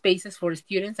good spaces for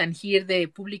students, and here the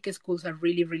public schools are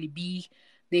really, really big.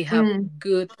 They have mm.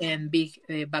 good and big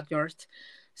backyards,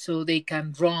 so they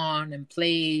can run and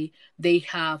play. They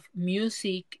have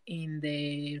music in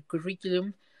the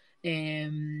curriculum.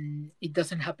 It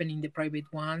doesn't happen in the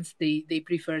private ones. They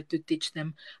prefer to teach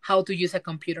them how to use a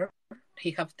computer.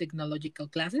 They have technological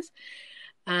classes,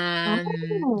 and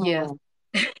yes, Oh.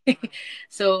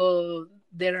 so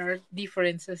there are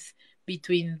differences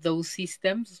between those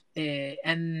systems,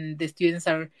 and the students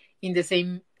are in the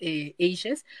same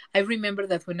ages. I remember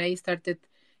that when I started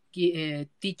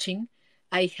teaching,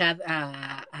 I had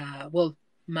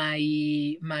my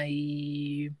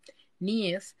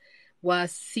niece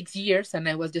was 6 years, and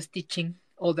I was just teaching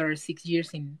other 6 years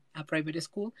in a private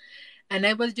school, and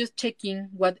I was just checking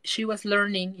what she was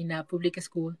learning in a public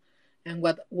school and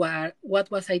what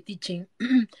was I teaching,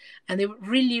 and they were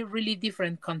really really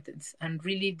different contents and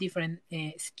really different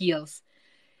skills.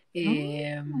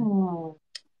 Um, Oh.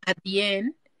 at the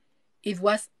end, it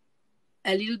was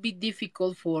a little bit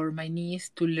difficult for my niece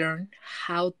to learn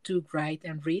how to write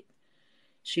and read.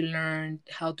 She learned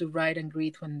how to write and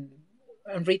read,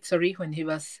 sorry, when he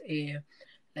was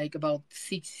like about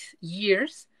 6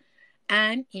 years,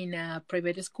 and in a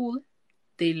private school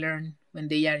they learn when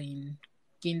they are in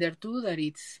kinder two, that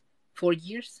it's 4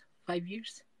 years, 5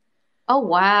 years. Oh,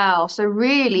 wow. So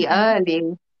really Mhm.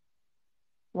 early.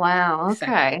 Wow.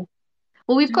 Exactly. Okay.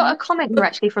 Well, we've got Hmm. a comment here But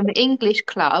actually from the English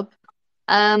Club.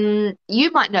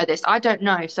 You might know this. I don't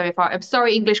know. So I'm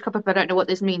sorry, English Club, if I don't know what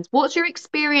this means. What's your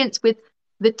experience with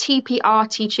the TPR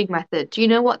teaching method? Do you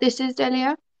know what this is,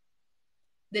 Delia?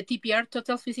 the TPR,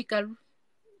 total physical,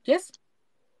 yes,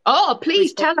 Oh,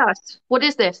 please response. tell us. What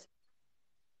is this?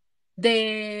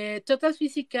 The total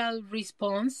physical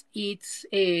response, it's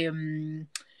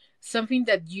something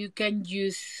that you can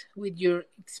use with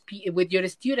with your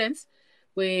students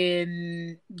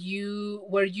when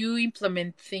you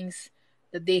implement things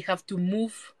that they have to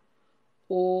move,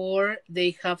 or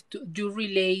they have to do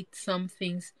relate some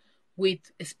things with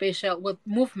special with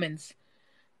movements.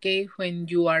 Okay, when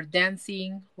you are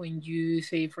dancing, when you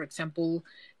say, for example,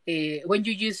 when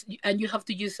you use, and you have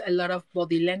to use a lot of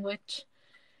body language,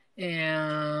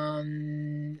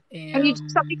 and Can you do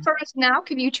something for us now?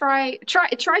 Can you try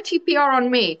TPR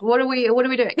on me? What are we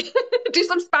doing? Do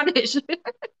some Spanish.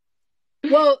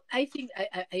 well, I think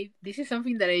this is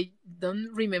something that I don't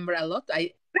remember a lot.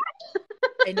 I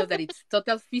know that it's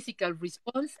total physical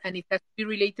response, and it has to be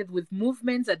related with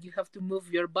movements that you have to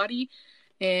move your body.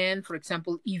 And for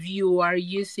example, if you are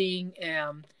using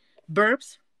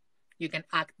verbs, you can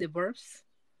act the verbs.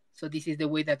 So this is the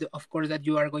way that, of course, that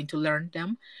you are going to learn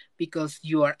them, because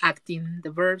you are acting the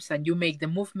verbs and you make the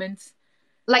movements.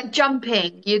 Like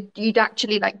jumping, you'd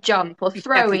actually like jump, or Exactly.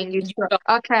 throwing, you'd And you throw. talk.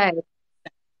 Okay.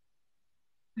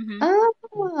 Mhm.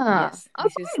 Ah, Yes,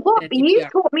 this is okay. What the you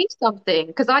TPR. taught me something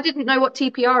because I didn't know what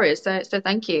TPR is. So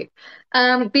thank you.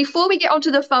 Before we get on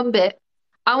to the fun bit,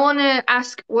 I want to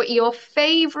ask what your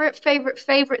favorite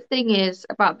thing is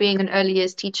about being an early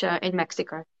years teacher in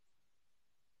Mexico.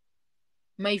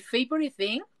 My favorite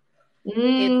thing, it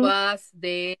Mm. was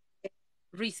the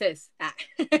recess.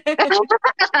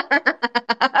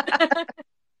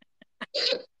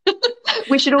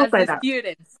 We should all As say the that.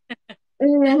 students.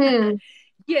 Hmm.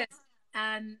 Yes,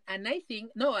 and I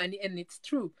think, no, and it's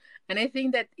true, and I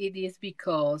think that it is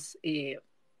because it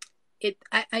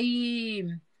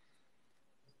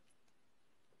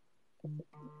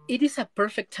is a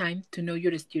perfect time to know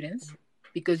your students,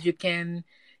 because you can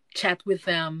chat with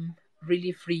them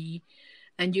really free,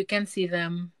 and you can see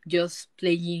them just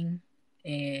playing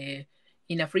in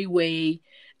a free way,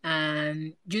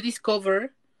 and you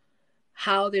discover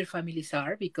how their families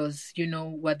are, because you know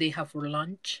what they have for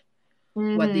lunch,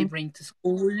 what they Hmm. bring to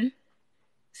school.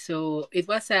 So it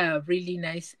was a really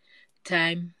nice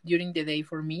time during the day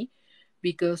for me,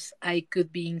 because I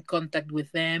could be in contact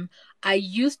with them. I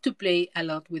used to play a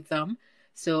lot with them,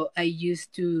 so I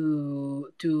used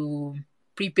to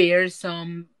prepare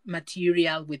some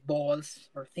material with balls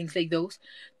or things like those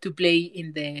to play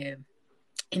in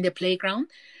the playground,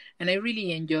 and I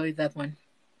really enjoyed that one.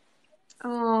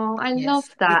 Oh, I love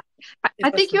Yes, that. it I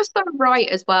was think fun. you're so right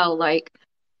as well. Like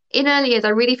in early years, I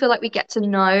really feel like we get to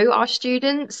know our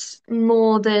students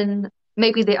more than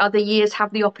maybe the other years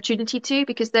have the opportunity to,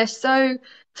 because they're so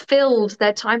filled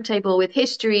their timetable with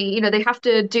history. They have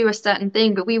to do a certain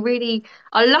thing, but we really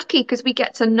are lucky because we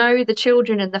get to know the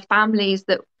children and the families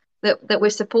that we're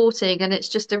supporting, and it's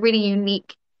just a really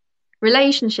unique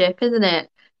relationship, isn't it?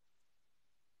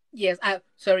 Yes,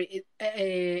 sorry.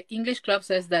 English Club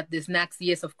says that the snacks.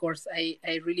 Yes, of course. I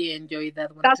really enjoyed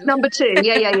that one That's too. number two.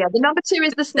 Yeah, yeah, yeah. The number two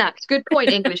is the snacks. Good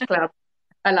point, English Club.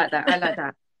 I like that. I like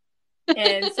that.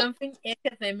 And something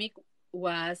academic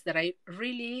was that I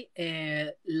really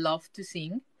love to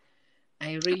sing.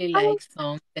 I really Oh, like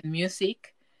songs and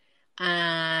music.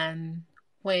 And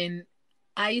when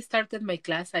I started my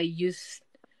class, I used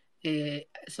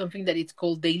something that it's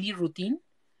called daily routine.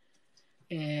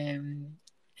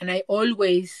 And I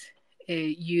always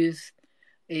use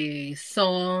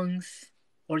songs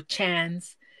or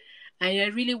chants, and I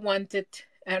really wanted,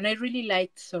 and I really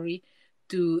liked, sorry,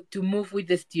 to move with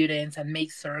the students and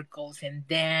make circles and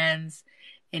dance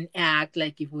and act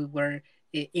like if we were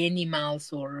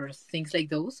animals or things like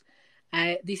those.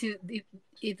 This is it,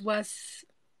 it was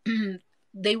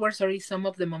they were, sorry, some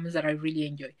of the moments that I really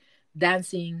enjoy: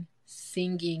 dancing,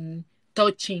 singing,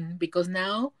 touching, because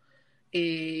now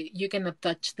you cannot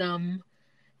touch them.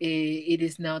 It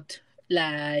is not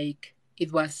like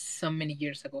it was so many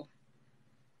years ago.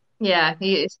 yeah,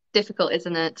 it's difficult,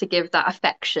 isn't it, to give that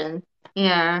affection?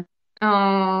 Yeah.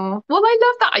 Oh, well, I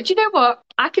love that. Do you know what?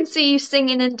 I can see you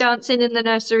singing and dancing in the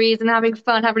nurseries and having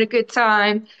fun, having a good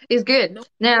time is good. No,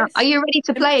 Now, are yes, you ready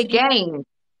to play a definitely. game?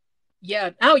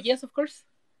 Yeah. Oh, yes, of course.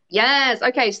 Yes.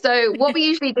 Okay. So, what we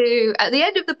usually do at the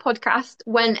end of the podcast,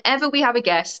 whenever we have a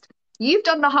guest, you've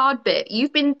done the hard bit.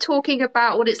 You've been talking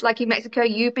about what it's like in Mexico.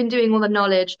 You've been doing all the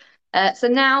knowledge. So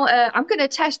now I'm going to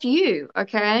test you.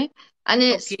 Okay. And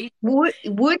it's Okay.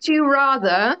 would you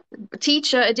rather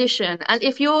teacher edition? And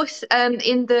if you're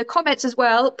in the comments as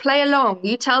well, play along.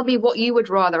 You tell me what you would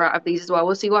rather out of these as well.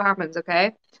 We'll see what happens.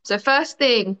 Okay. So, first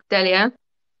thing, Delia,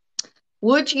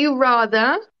 would you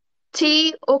rather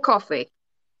tea or coffee?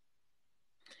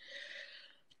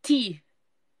 Tea.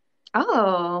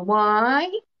 Oh, why?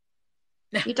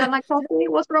 You don't like coffee?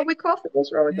 What's wrong with coffee?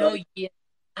 What's wrong with No, coffee? yeah,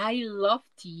 I love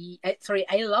tea. Sorry,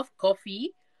 I love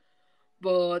coffee,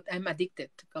 but I'm addicted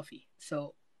to coffee.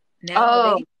 So Oh,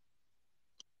 nowadays,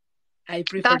 I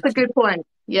prefer that's a tea. good point.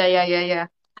 Yeah, yeah, yeah, yeah.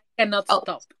 Cannot Oh,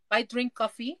 stop. If I drink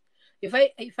coffee, if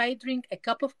I drink a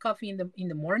cup of coffee in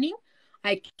the morning,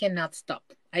 I cannot stop.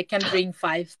 I can drink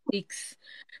five, six.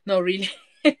 No, really.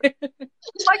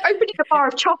 it's like opening a bar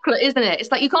of chocolate, isn't it?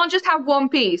 It's like you can't just have one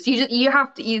piece. You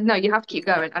have to you have to keep Exactly.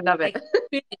 going. I love I it. can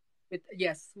finish with,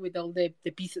 yes, with all the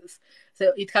pieces.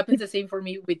 So it happens the same for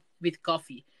me with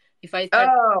coffee. Oh, If I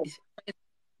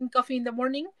drink coffee in the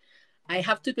morning, I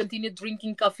have to continue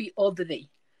drinking coffee all the day,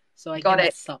 so I got cannot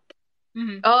it. stop.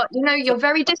 Hmm. Oh, So you're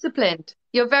very disciplined.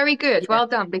 You're very good. yeah, Well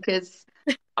done, because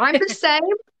I'm the same,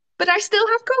 but I still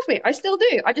have coffee. I still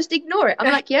do. I just ignore it.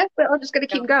 I'm like, yeah, but I'm just going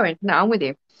to yeah. keep going. No, I'm with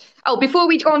you. Oh, before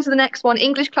we go on to the next one,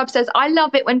 English Club says, I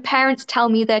love it when parents tell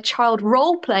me their child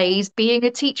role plays being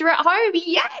a teacher at home.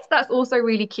 Yes, that's also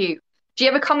really cute. Do you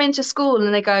ever come into school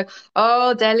and they go,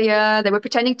 oh, Delia, they were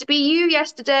pretending to be you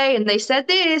yesterday and they said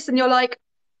this, and you're like,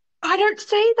 I don't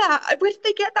say that. Where did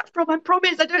they get that from? I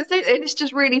promise I don't say it. And it's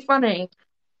just really funny.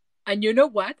 And you know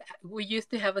what? We used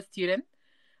to have a student.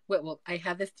 I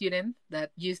had a student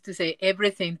that used to say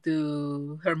everything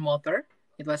to her mother.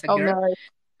 It was a Oh girl, no.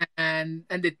 and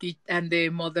the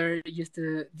mother used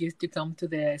to come to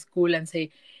the school and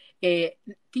say,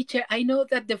 "Teacher, I know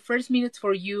that the first minutes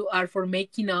for you are for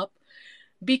making up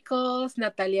because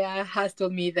Natalia has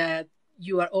told me that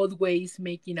you are always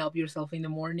making up yourself in the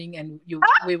morning, and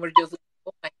we were just like,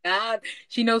 oh my god,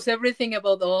 she knows everything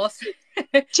about us."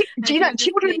 Do And you she know, would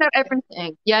just children say, know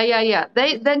everything. Yeah, yeah, yeah.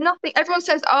 They're nothing. Everyone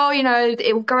says, oh,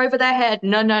 it will go over their head.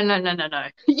 No, no, no, no, no, no.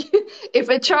 If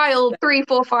a child exactly. 3,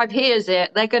 4, 5 hears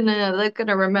it, they're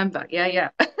gonna remember. Yeah, yeah.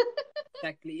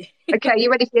 Okay,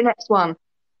 you ready for your next one?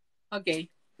 Okay.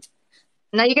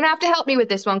 Now you're gonna have to help me with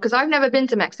this one because I've never been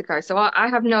to Mexico, so I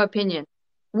have no opinion.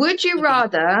 Would you Okay.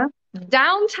 rather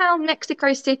downtown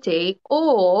Mexico City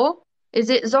or is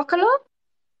it Zocalo?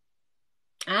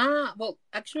 Well,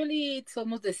 actually, it's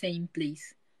almost the same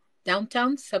place.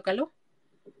 Downtown Zocalo.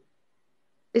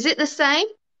 Is it the same?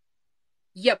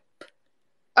 Yep.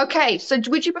 Okay, so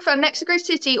would you prefer Mexico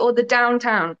City or the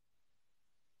downtown?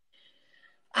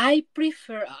 I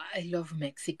love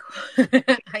Mexico.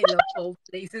 I love all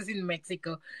places in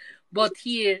Mexico. But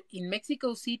here in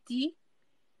Mexico City,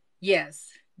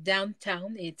 yes,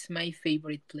 downtown, it's my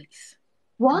favorite place.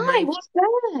 Why? My, What's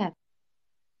there?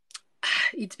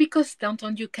 it's because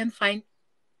downtown you can find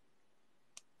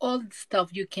all the stuff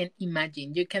you can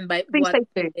imagine. You can buy Please say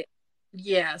two.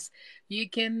 yes, you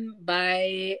can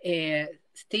buy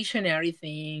stationary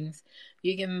things.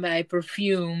 You can buy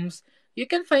perfumes. You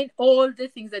can find all the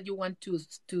things that you want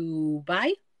to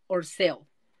buy or sell.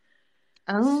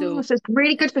 Oh, So so it's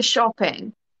really good for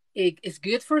shopping. it's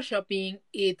good for shopping.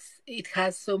 It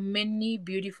has so many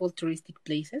beautiful touristic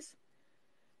places,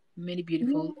 many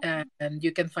beautiful, Mm. and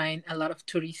you can find a lot of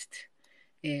tourists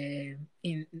in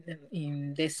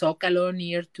the Zócalo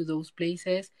near to those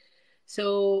places.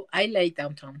 So I like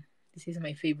downtown. This is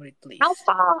my favorite place. How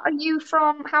far are you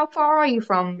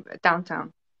from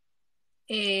downtown?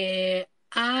 Uh,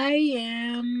 I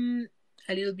am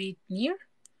a little bit near.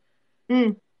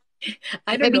 Mm,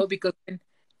 I don't maybe. know because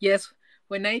yes,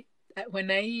 when I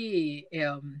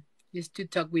used to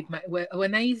talk with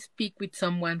when I speak with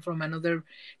someone from another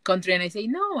country and I say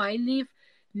no, I live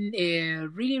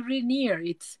really really near.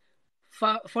 It's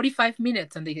 45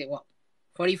 minutes, and they say, well,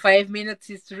 45 minutes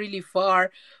is really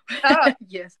far. Oh,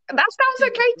 Yes. that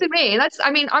sounds okay to me.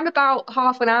 I mean, I'm about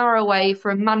half an hour away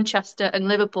from Manchester and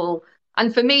Liverpool.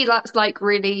 And for me, that's like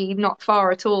really not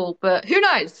far at all. But who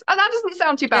knows? That doesn't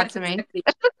sound too bad Yes, to me. exactly.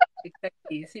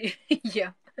 Exactly. See?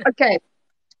 Yeah. Okay,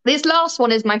 this last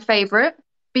one is my favorite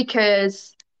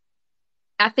because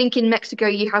I think in Mexico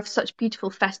you have such beautiful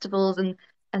festivals and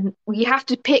you have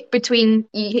to pick between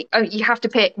you have to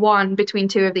pick one between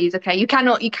two of these. Okay, you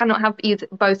cannot have either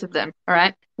both of them. All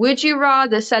right. Would you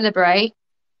rather celebrate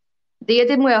Dia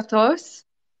de Muertos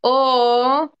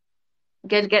or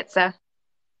Gelgetza?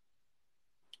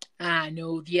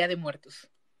 No, Día de Muertos.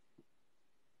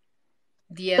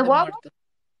 Día The de what? Muertos.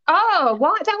 Oh,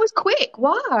 why? That was quick.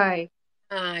 Why?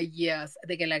 Yes,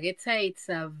 the Guelaguetza, it's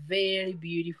a very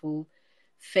beautiful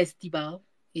festival.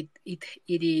 It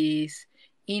is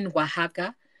in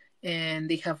Oaxaca, and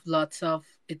they have lots of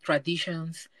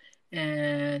traditions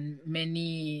and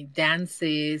many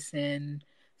dances and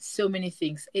so many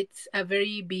things. It's a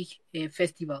very big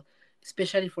festival,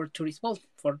 especially for tourists, well,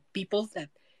 for people that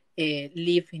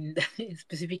live in the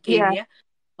specific Yeah. area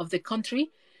of the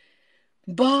country.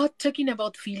 But talking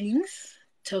about feelings,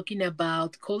 talking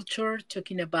about culture,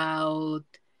 talking about,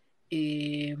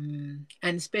 and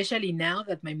especially now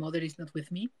that my mother is not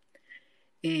with me,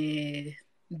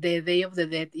 the Day of the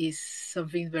Dead is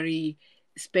something very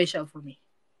special for me.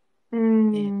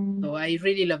 Mm. So I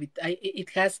really love it.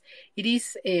 It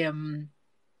is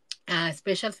a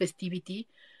special festivity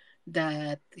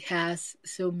that has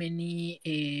so many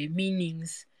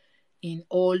meanings in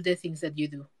all the things that you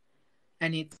do,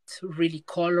 and it's really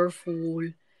colorful,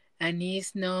 and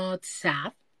it's not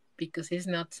sad because it's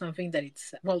not something that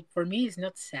it's, well, for me it's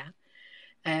not sad.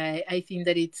 I think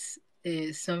that it's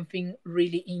something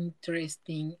really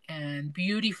interesting and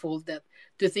beautiful, that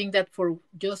to think that for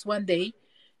just one day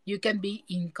you can be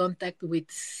in contact with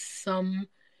some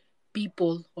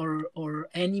people or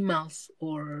animals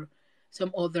or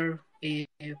some other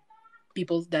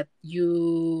people that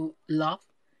you love,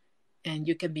 and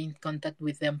you can be in contact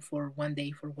with them for one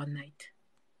day, for one night.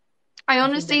 I I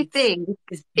think that honestly think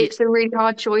it's beautiful. it's a really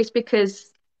hard choice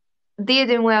because Dia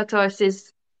de Muertos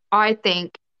is, I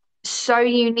think, so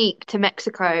unique to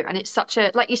Mexico. And it's such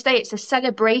a, like you say, it's a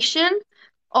celebration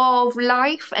of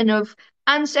life and of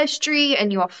ancestry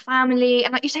and your family.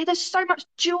 And like you say, there's so much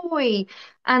joy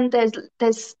and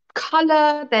there's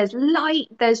color, there's light,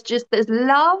 there's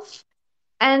love.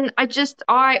 And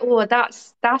oh,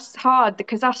 that's hard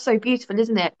because that's so beautiful,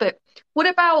 isn't it? But what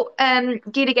about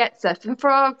Gila, for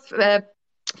our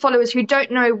followers who don't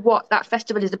know what that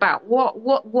festival is about?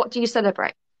 What do you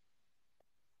celebrate?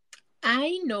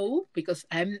 I know because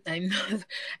I'm not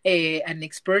an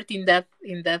expert in that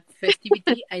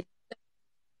festivity.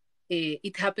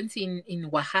 It happens in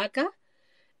Oaxaca,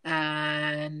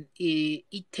 and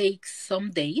it takes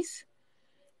some days,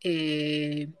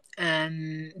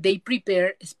 and they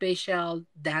prepare special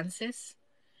dances.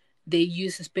 They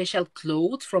use special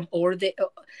clothes from all the,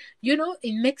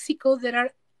 in Mexico there are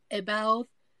about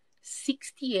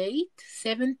 68,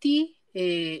 70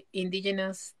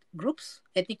 indigenous groups,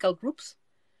 ethnical groups.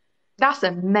 That's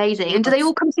amazing. And do they Lots,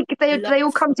 all come to, they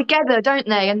all lots. come together, don't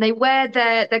they? And they wear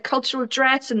their cultural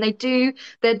dress and they do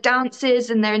their dances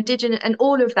and their indigenous and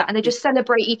all of that, and they Exactly. just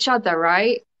celebrate each other,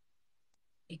 right?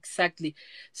 Exactly.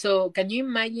 So can you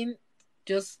imagine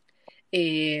just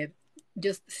uh,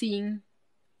 just seeing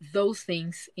those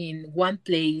things in one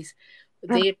place,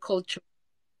 their culture,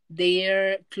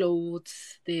 their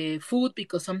clothes, the food,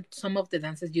 because some of the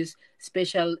dances use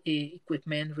special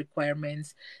equipment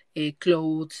requirements,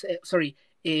 clothes. Sorry,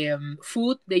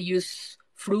 food. They use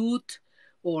fruit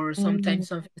or Mm. sometimes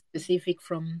something specific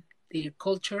from their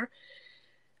culture.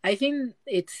 I think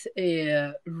it's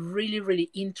really really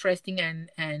interesting, and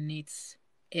it's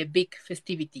a big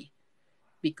festivity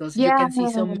because you Yeah. can see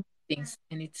so many things,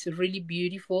 and it's really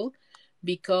beautiful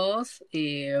because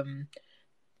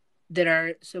there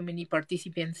are so many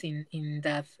participants in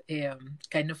that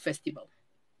kind of festival.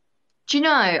 Do you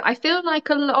know, I feel like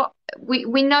a lot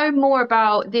we know more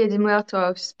about Dia de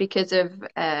Muertos because of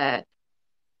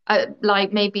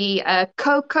like maybe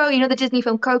Coco, you know, the Disney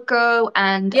film Coco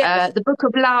and Yes, the Book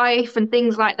of Life and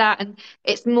things like that. And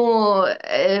it's more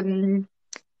in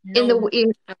the known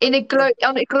in about a here.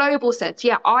 on a global sense.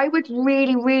 Yeah, I would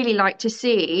really, really like to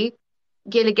see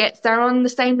Gila Gets There on the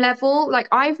same level. Like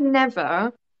I've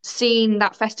never seen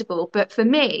that festival, but for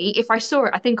me, if I saw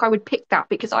it, I think I would pick that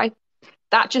because I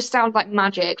that just sounds like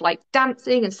magic, like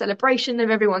dancing and celebration of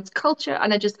everyone's culture.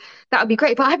 And I just, that would be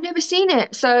great. But I've never seen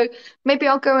it. So maybe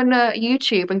I'll go on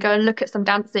YouTube and go and look at some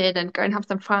dancing and go and have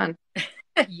some fun.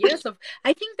 Yes,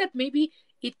 I think that maybe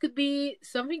it could be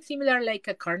something similar like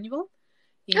a carnival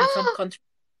in some country,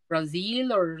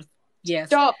 Brazil or yes.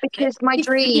 Stop, I because my I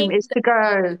dream think is that to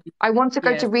go. I want to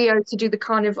go to yes, Rio to do the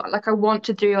carnival. Like, I want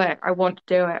to do it. I want to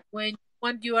do it.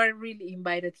 when you are really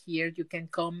invited here, you can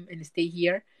come and stay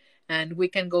here, and we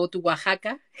can go to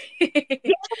Oaxaca.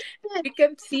 Yeah. We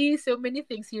can see so many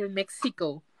things here in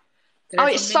Mexico. There Oh, are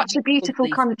it's so many such a beautiful beautiful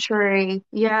places. country.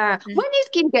 Yeah. Mm. When is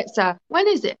Gilgitsa? When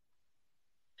is it?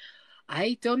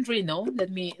 I don't really know.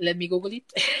 Let me Google it.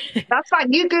 That's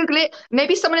fine. You Google it.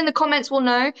 Maybe someone in the comments will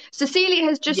know. Cecilia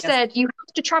has just Yes. said you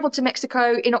have to travel to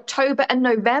Mexico in October and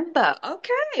November.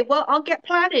 Okay, well, I'll get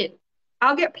planning.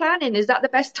 I'll get planning. Is that the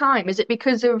best time? Is it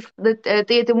because of the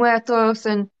Dia de Muertos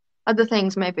and other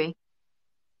things, maybe?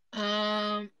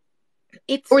 Um,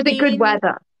 it's Or is it good been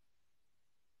weather?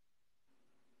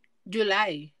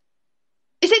 July.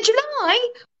 Is it July?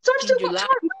 So I've In still got July,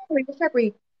 time. January,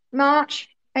 February, March,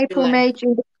 April, July. May,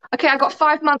 June. Okay, I got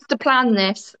 5 months to plan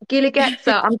this. Gila,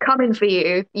 I'm coming for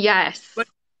you. Yes. But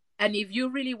and if you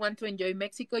really want to enjoy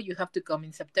Mexico, you have to come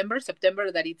in September.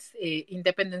 September, that it's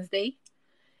Independence Day,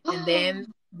 and then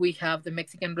we have the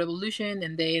Mexican Revolution,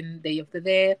 and then Day of the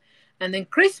Dead, and then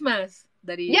Christmas.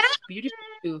 that Yeah. it's beautiful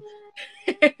too.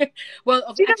 Well,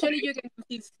 Do you know, actually, you can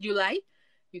since July,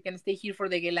 you can stay here for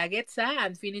the Guelaguetza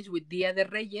and finish with Dia de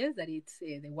Reyes, that it's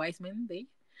the Wise Men Day.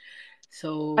 I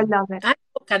So, love it. and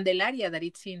Candelaria, that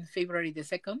it's in February the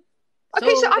 2nd. Okay,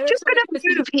 so So I'm there are just so many gonna move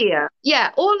festivities. here.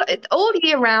 Yeah, all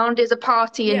year round is a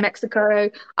party in Yeah, Mexico.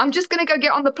 I'm just gonna go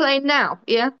get on the plane now.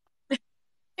 Yeah,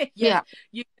 yes, yeah,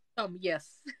 you can come.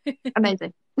 Yes,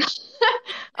 amazing.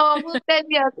 Oh, well, then,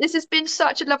 yeah, this has been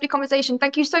such a lovely conversation.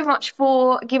 Thank you so much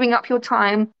for giving up your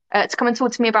time to come and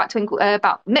talk to me about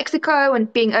about Mexico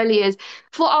and being early years.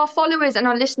 For our followers and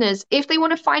our listeners, if they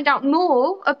want to find out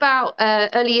more about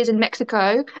early years in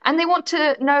Mexico and they want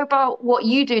to know about what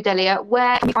you do, Delia,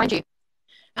 where can we find you?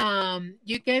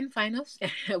 you can find us.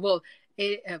 Well,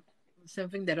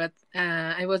 something that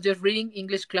I was just reading.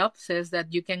 English Club says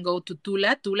that you can go to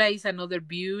Tula. Tula is another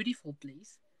beautiful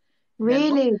place.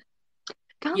 Hidalgo. Really,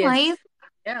 guys.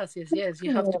 Yes, yes.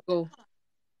 You have to go.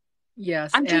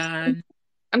 Yes, I'm just and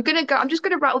I'm gonna go. I'm just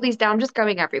gonna write all these down. I'm just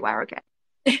going everywhere.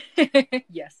 Okay.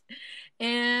 yes,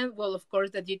 and well, of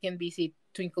course, that you can visit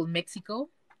Twinkle Mexico.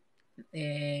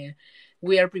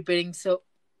 We are preparing so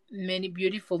many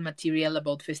beautiful material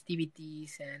about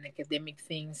festivities and academic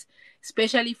things,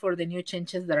 especially for the new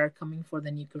changes that are coming for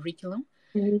the new curriculum.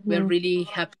 We're Hmm. really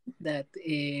happy that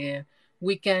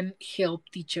we can help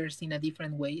teachers in a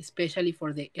different way, especially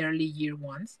for the early year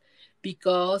ones,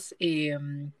 because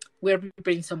we're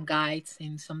preparing some guides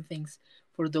and some things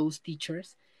for those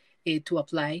teachers to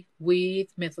apply with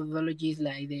methodologies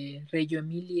like the Reggio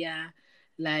Emilia,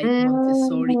 like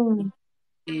Montessori,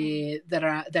 Mm, that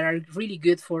are really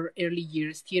good for early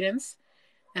year students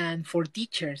and for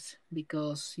teachers,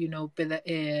 because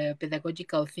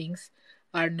pedagogical things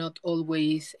are not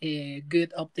always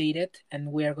good updated,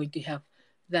 and we are going to have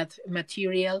that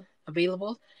material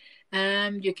available.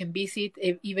 And you can visit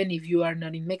even if you are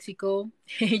not in Mexico.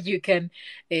 You can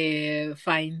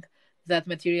find that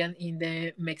material in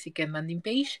the Mexican landing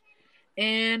page.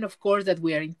 And of course that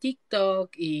we are in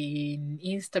TikTok, in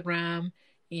Instagram,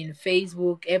 in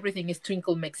Facebook. Everything is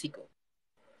Twinkle Mexico.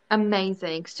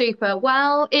 amazing. Super.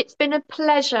 Well, it's been a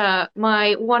pleasure,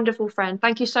 my wonderful friend.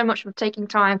 Thank you so much for taking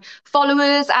time.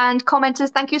 Followers and commenters,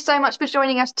 thank you so much for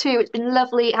joining us too. It's been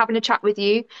lovely having a chat with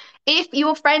you. If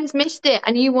your friends missed it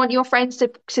and you want your friends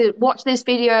to watch this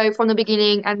video from the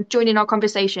beginning and join in our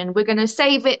conversation, we're going to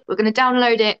save it, we're going to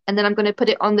download it, and then I'm going to put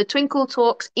it on the Twinkle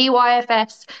Talks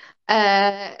EYFS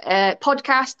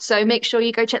podcast. So make sure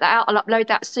you go check that out. I'll upload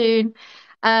that soon.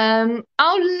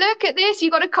 Oh, look at this.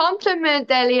 You got a compliment,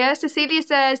 Delia. Cecilia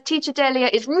says, Teacher Delia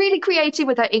is really creative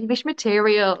with her English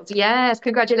materials. Yes,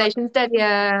 congratulations,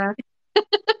 Delia.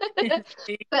 Thank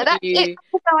But that's it you.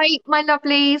 for tonight, my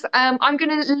lovelies. I'm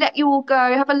going to let you all go.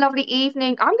 Have a lovely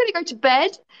evening. I'm going to go to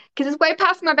bed because it's way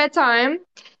past my bedtime.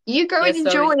 You go and Yes,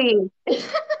 enjoy. sorry. It's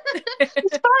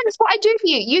fine. It's what I do for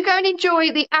you. You go and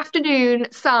enjoy the afternoon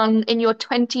sun in your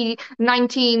 20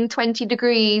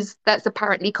 degrees that's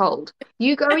apparently cold.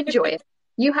 You go enjoy it.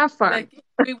 You have fun. Like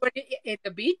we were at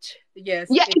the beach. Yes,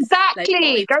 Yeah, it's like, oh,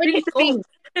 exactly. it's Go and hit really the cold. beach.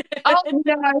 Oh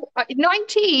no,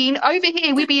 19 over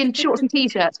here, we'd be in shorts and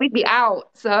t-shirts. We'd be out.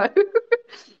 So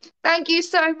thank you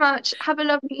so much. Have a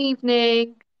lovely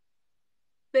evening.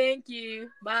 Thank you.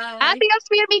 Bye. Adios,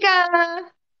 mi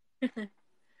amiga.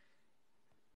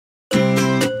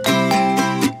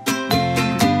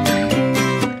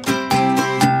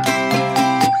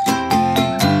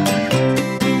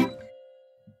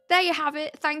 There you have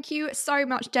it. Thank you so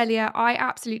much, Delia. I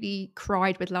absolutely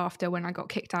cried with laughter when I got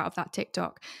kicked out of that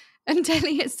TikTok. And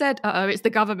Delia said, "Uh-oh, it's the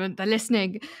government. They're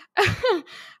listening."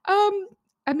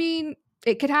 I mean,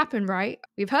 it could happen, right?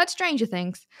 We've heard stranger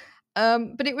things.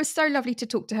 But it was so lovely to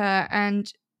talk to her,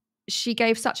 and she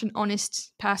gave such an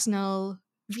honest, personal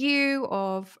view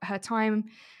of her time.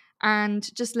 And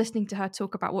just listening to her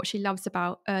talk about what she loves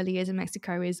about early years in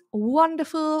Mexico is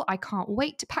wonderful. I can't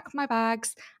wait to pack my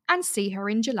bags and see her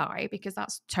in July, because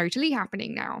that's totally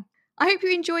happening now. I hope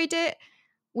you enjoyed it.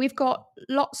 We've got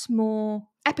lots more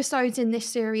episodes in this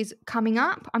series coming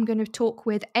up. I'm going to talk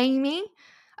with Amy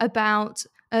about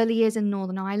early years in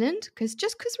Northern Ireland, because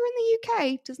just because we're in the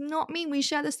UK does not mean we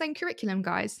share the same curriculum,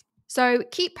 guys. So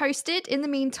keep posted. In the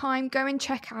meantime, go and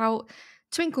check out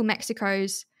Twinkle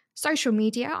Mexico's social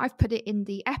media. I've put it in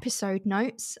the episode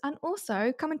notes, and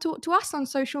also come and talk to us on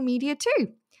social media too.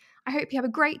 I hope you have a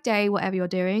great day, whatever you're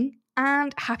doing,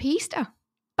 and happy Easter.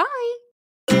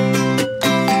 Bye.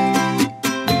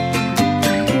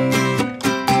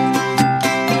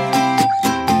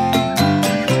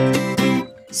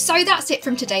 So that's it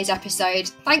from today's episode.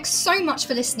 Thanks so much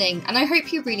for listening, and I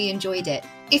hope you really enjoyed it.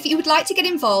 If you would like to get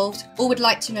involved or would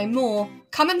like to know more,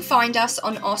 come and find us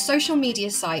on our social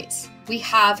media sites. We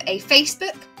have a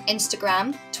Facebook,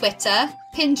 Instagram, Twitter,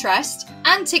 Pinterest,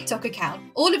 and TikTok account.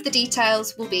 All of the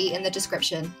details will be in the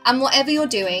description. And whatever you're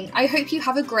doing, I hope you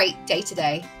have a great day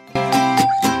today.